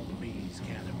the bees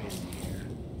kind of busy here.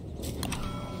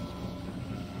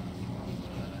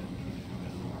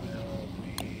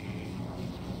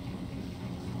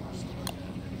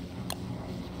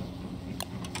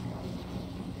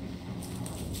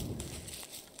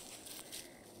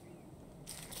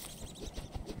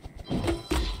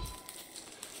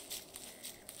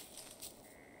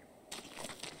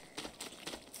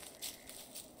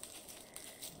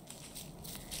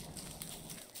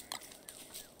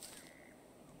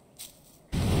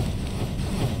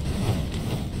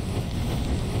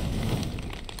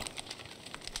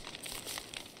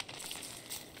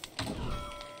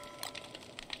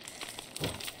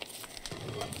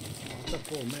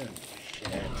 Full moon.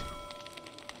 Shit.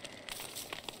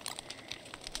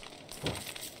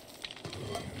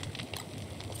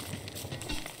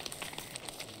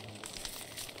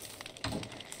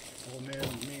 Full moon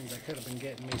means I could have been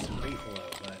getting me some beefalo,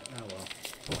 but oh well.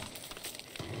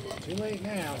 Too late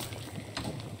now.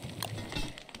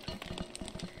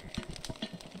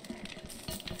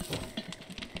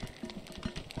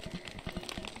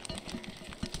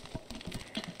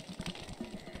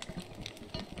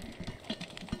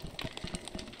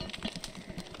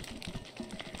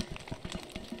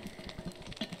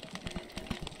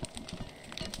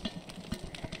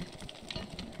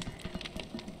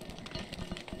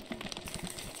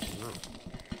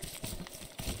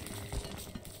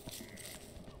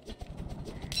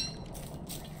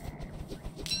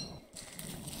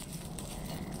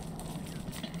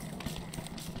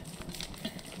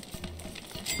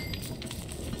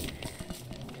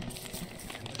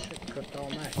 All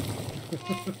night.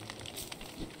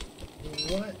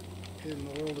 What in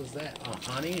the world is that? A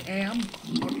honey ham?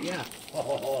 Oh, yeah.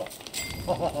 Oh,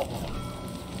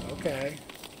 okay.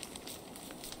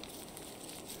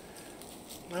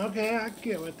 Okay, I can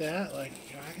get with that. Like,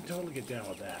 I can totally get down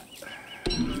with that.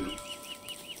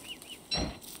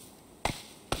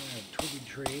 Twiggy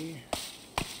tree.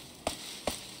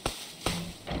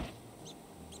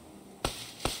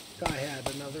 Guy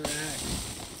had another axe.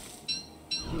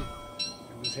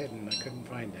 It was hidden. I couldn't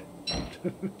find it.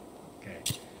 Okay.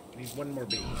 Need one more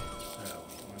bee. So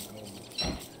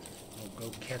I'll go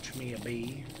catch me a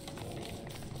bee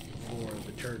before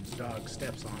the turd's dog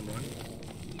steps on one.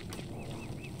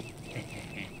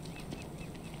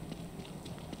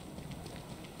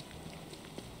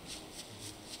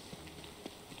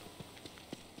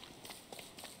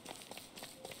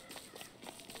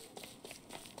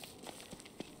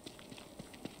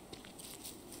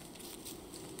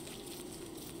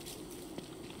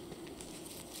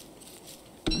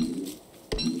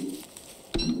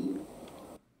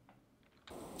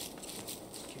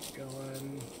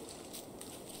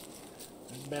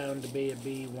 Bound to be a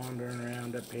bee wandering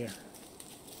around up here.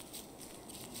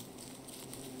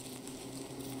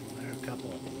 There are a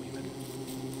couple of them even.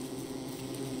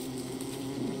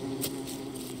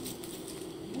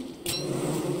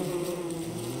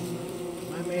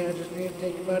 My man, I just need to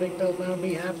take your buddy pills now and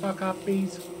be half fuck off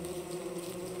bees.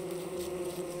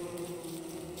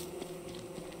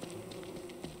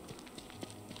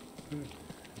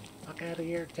 Fuck out of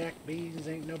here, attack bees,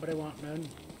 ain't nobody want none.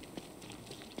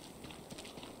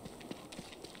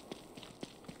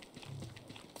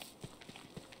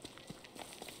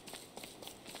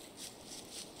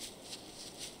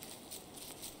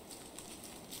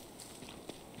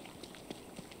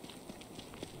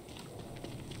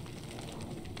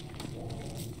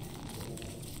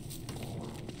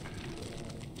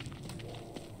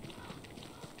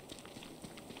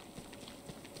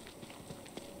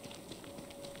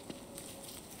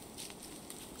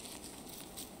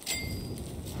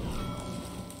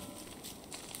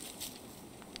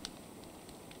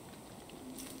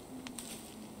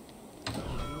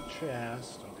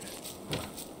 chest. Okay. Not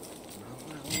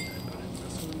that one. Did I put it in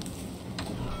this one?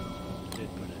 Did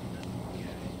put it in that.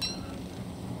 Okay.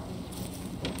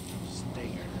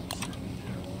 Stairs in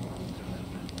general. Let's go down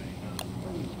that way.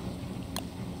 Ooh.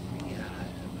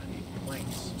 Beehive. I need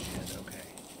planks and shit. Okay.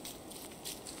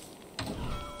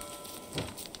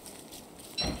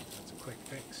 That's a quick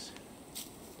fix.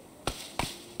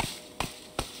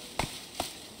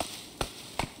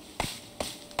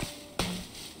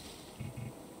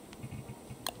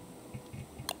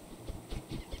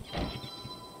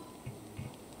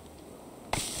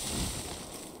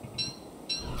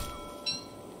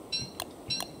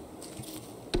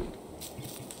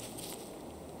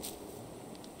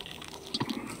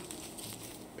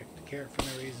 Carrot for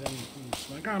no reason. I'm just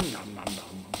like, nom nom nom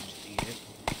nom. I'll just eat it.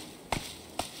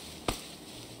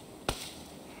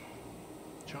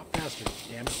 Chop faster,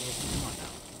 damn it, Wilson. Come on now.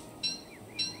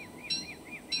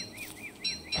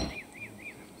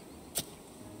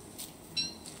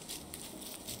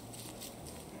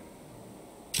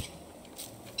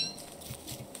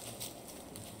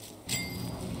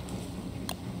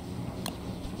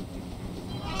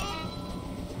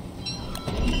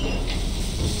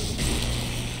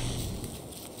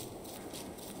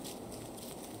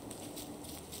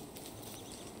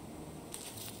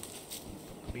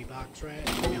 Bee box right?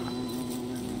 Yeah.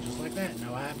 Just like that,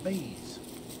 now I have bees.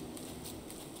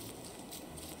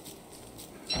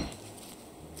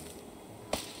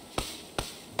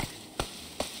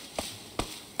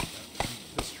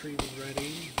 This tree was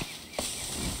ready.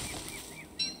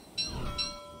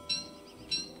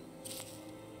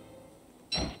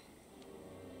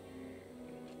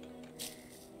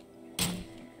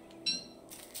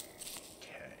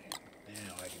 Okay,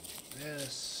 now I can do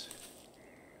this.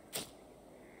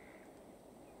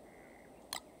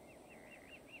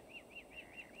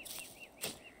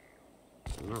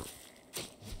 No.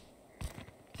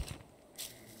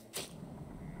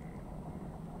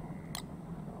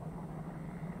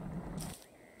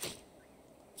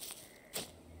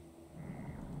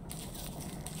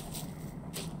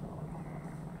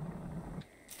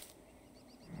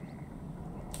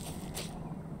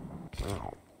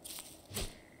 Oh.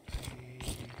 3,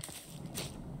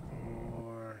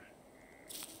 4,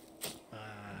 5,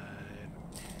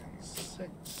 and 6.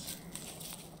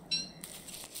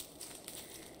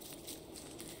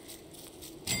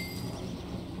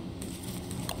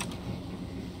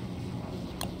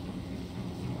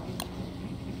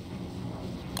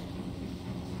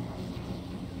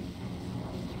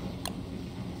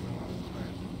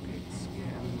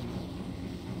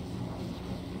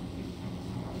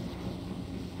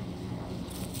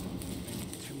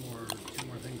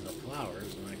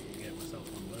 Flowers, and I can get myself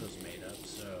one of those made up.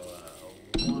 So,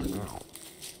 1,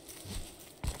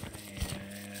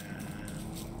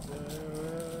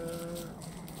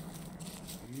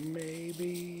 and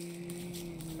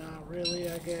maybe not really,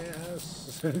 I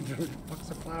guess. Where the fuck's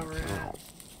the flower at?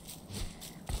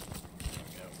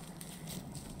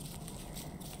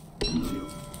 There we go.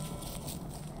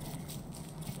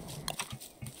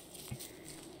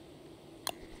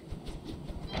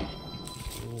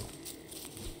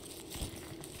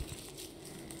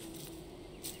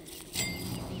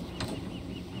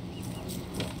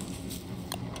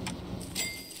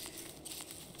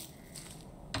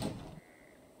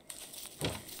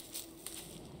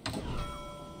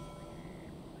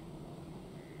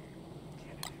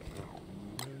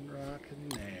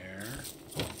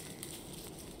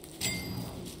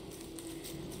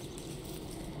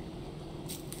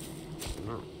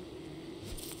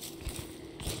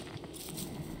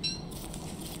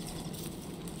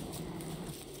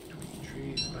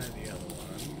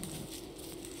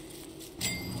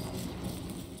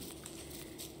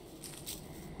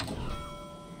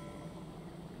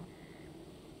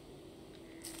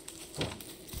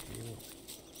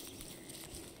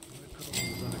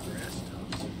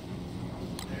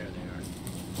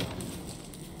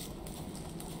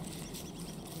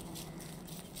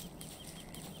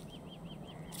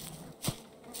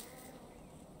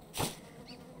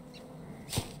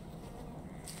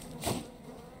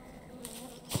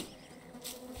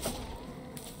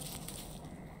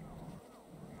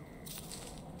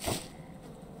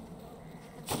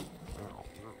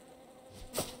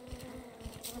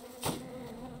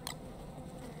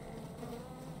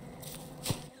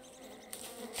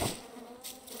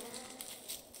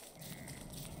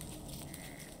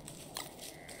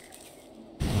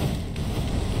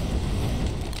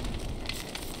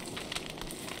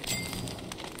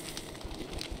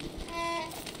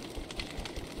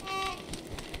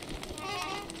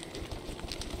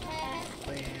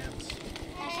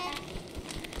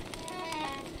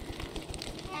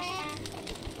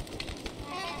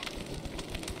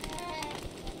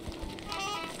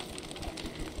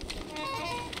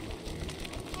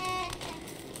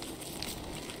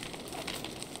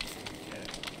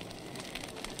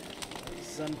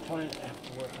 some point I have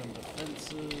to work on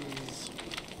defenses,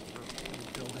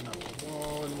 building up a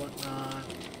wall and whatnot.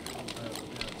 We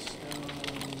got stone,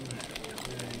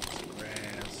 twigs,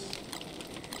 grass.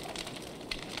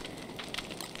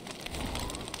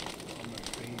 All my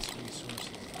base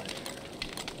resources there.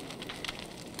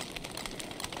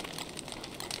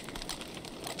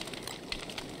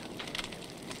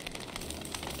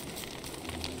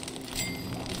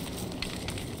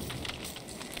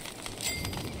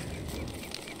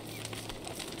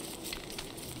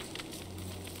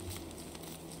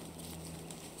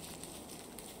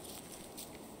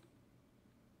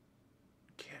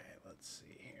 Let's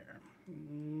see here.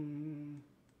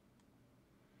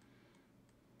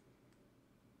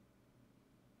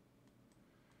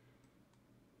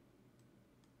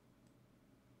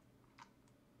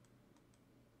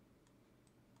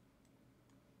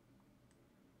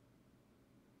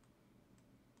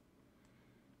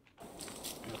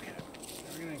 Okay,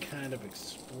 we're going to kind of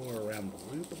explore around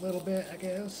the loop a little bit, I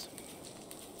guess.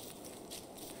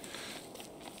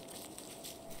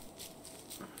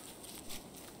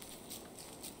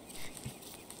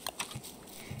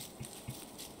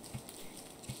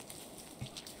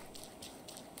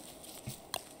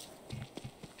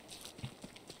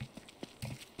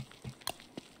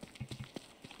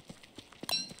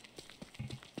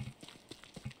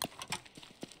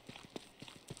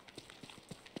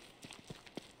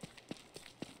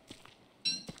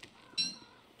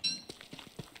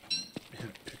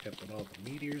 Pick up what all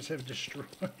the meteors have destroyed.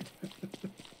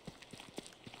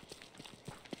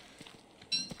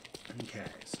 Okay,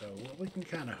 so what we can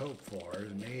kind of hope for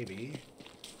is maybe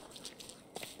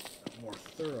a more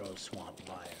thorough swamp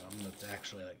biome that's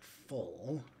actually like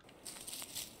full.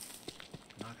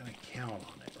 I'm not going to count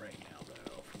on it right now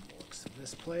though, from the looks of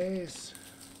this place.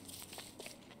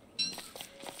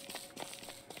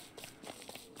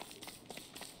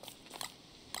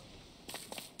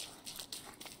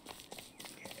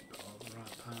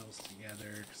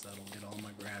 Together because that'll get all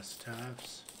my grass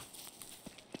tufts.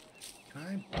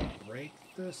 Can I break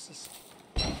this?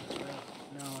 No,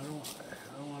 I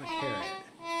don't want to carry it.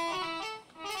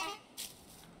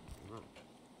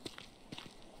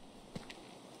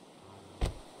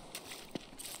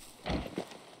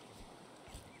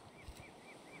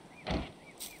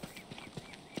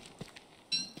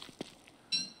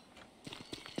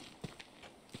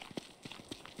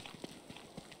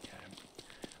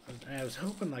 I was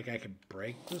hoping like I could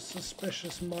break the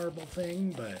suspicious marble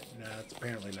thing, but no, it's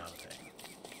apparently not a thing.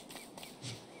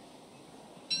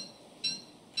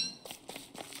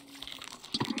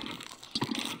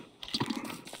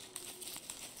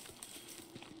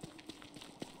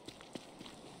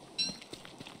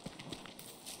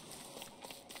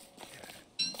 Okay.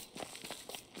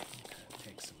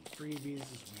 Take some freebies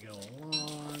as we go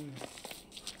along.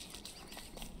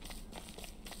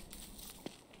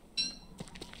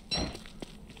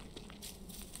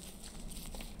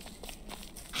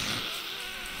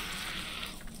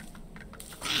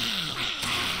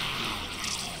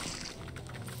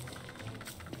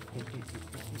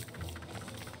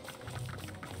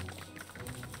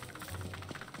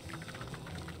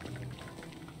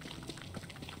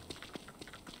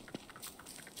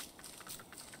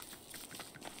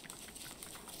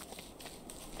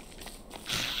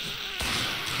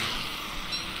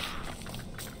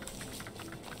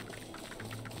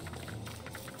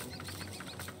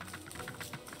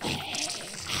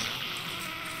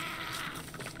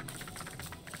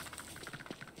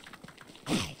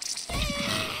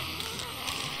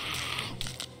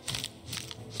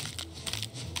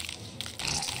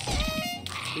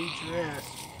 Beat your ass.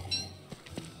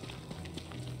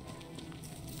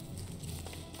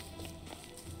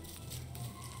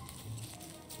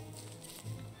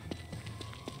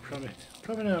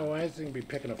 Probably not wise thing to be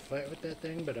picking a fight with that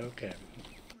thing, but okay.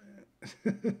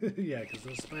 Yeah, because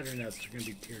those spider nests are going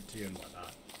to be tier 2 and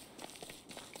whatnot.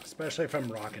 Especially if I'm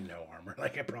rocking no armor.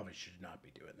 Like, I probably should not be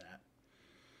doing that.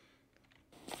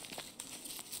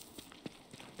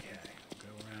 Okay, go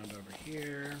around over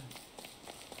here.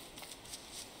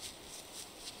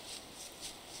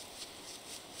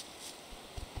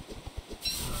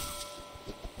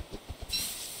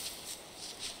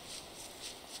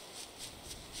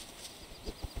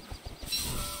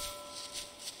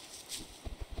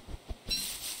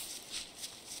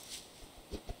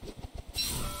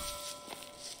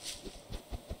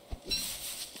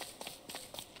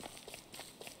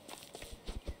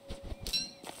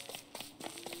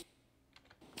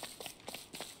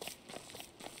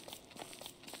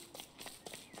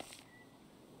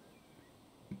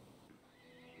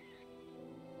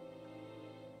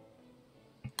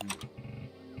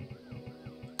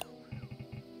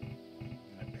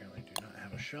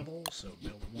 shovel, so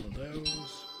build one of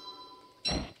those.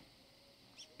 Because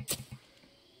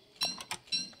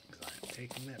I'm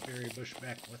taking that berry bush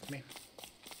back with me.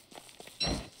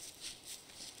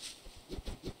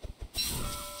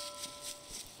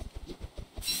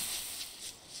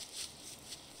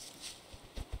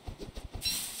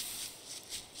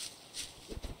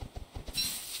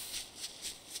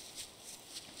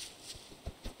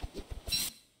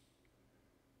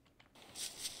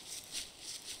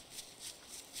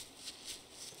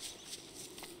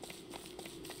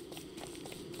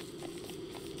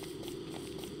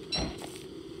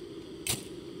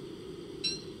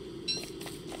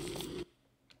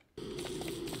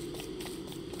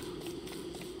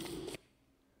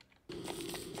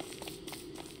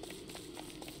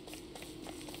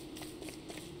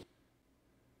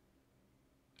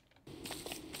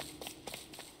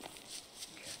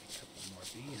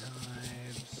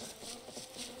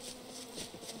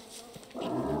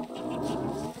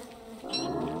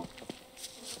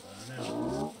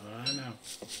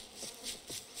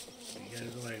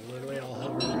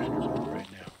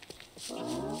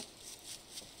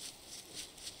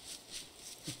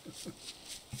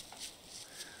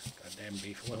 Goddamn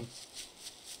beefalo.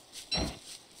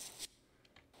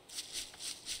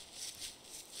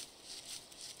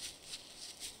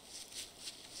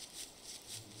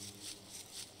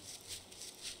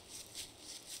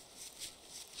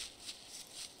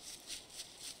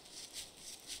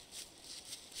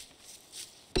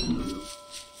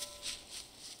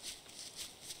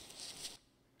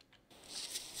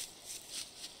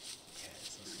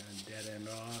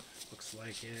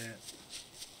 Like it.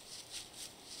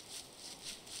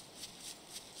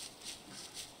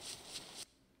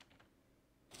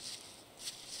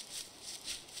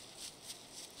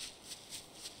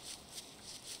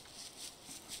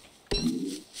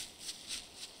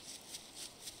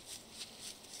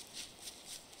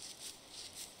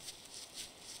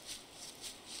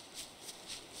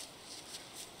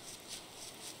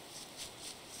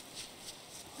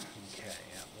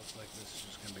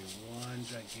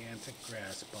 Gigantic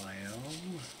grass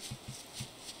biome.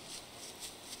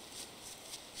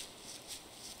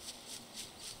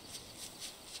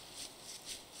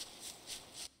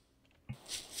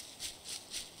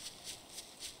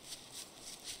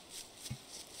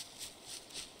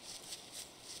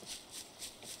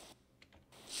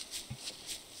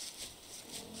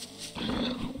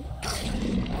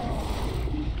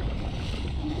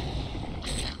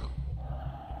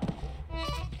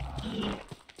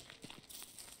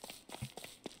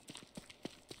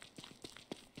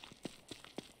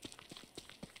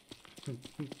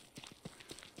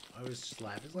 I was just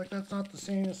laughing. It's like, that's not the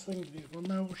sanest thing to do. Well,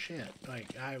 no shit.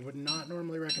 Like, I would not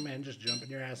normally recommend just jumping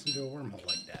your ass into a wormhole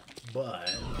like that.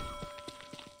 But,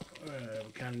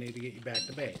 we kind of need to get you back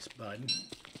to base, bud.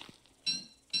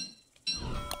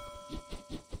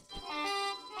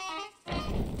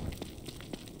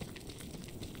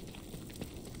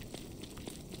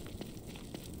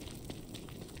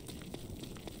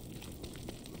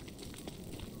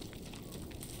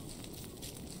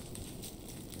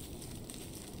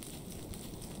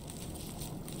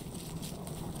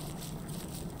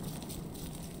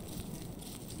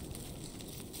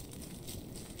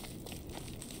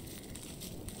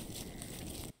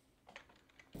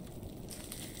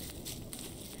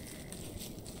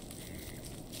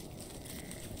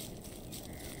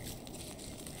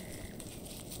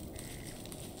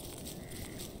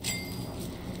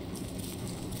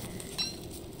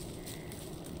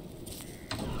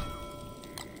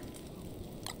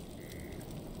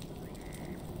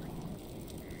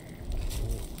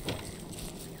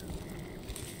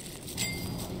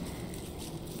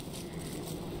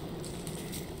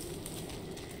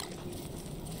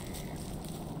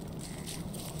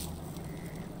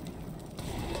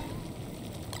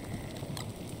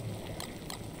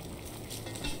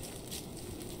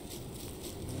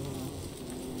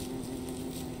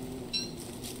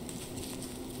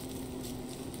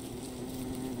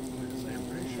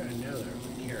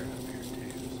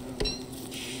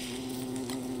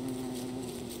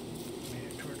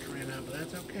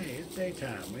 Okay, it's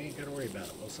daytime. We ain't gotta worry about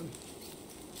it, Wilson.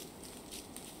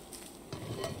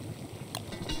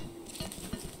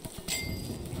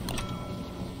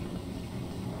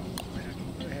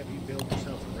 I'm gonna have you build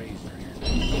yourself a razor here.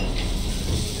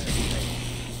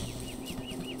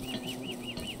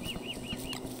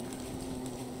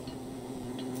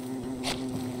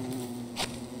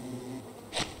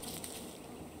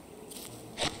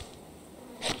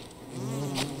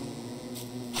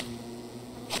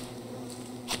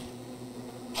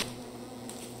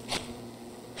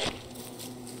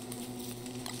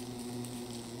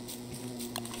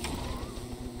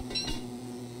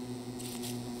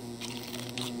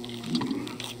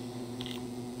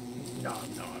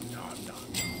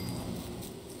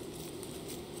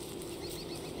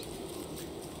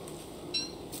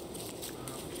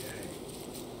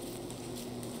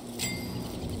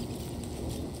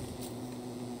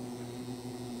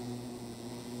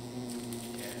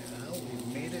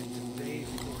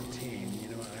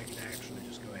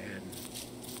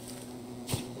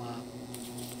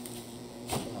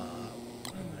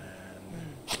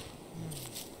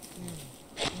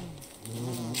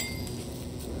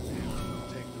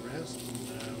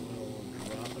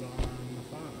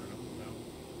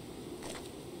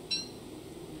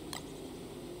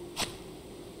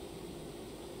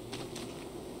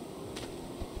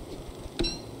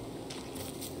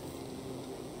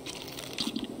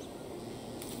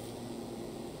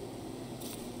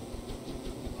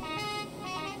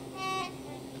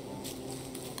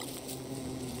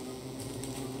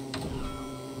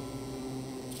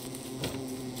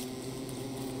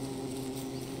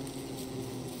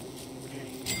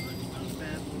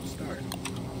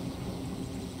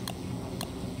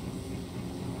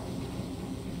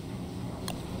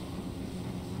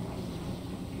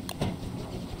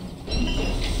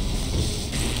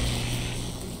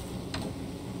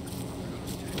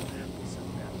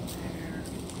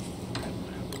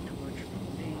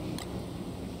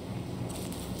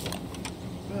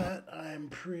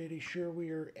 pretty sure we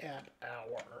are at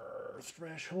our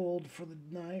threshold for the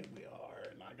night. We are,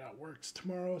 and I got works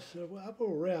tomorrow, so I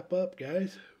will wrap up,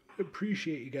 guys.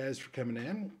 Appreciate you guys for coming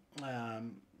in.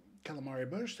 Calamari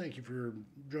Bush, thank you for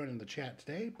joining the chat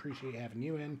today. Appreciate having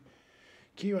you in.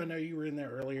 Q, I know you were in there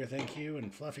earlier. Thank you.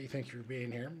 And Fluffy, thank you for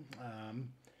being here.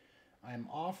 I'm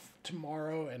off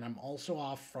tomorrow, and I'm also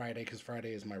off Friday because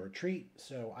Friday is my retreat.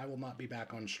 So I will not be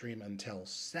back on stream until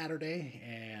Saturday.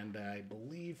 And I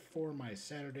believe for my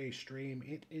Saturday stream,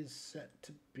 it is set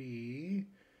to be...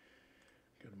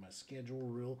 Go to my schedule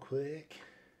real quick.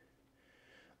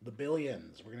 The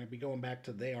Billions. We're going to be going back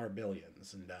to They Are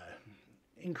Billions and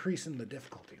increasing the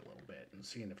difficulty a little bit and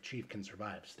seeing if Chief can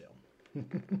survive still.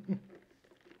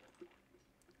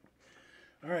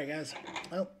 All right, guys.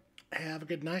 Well, have a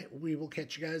good night. We will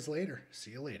catch you guys later.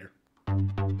 See you later.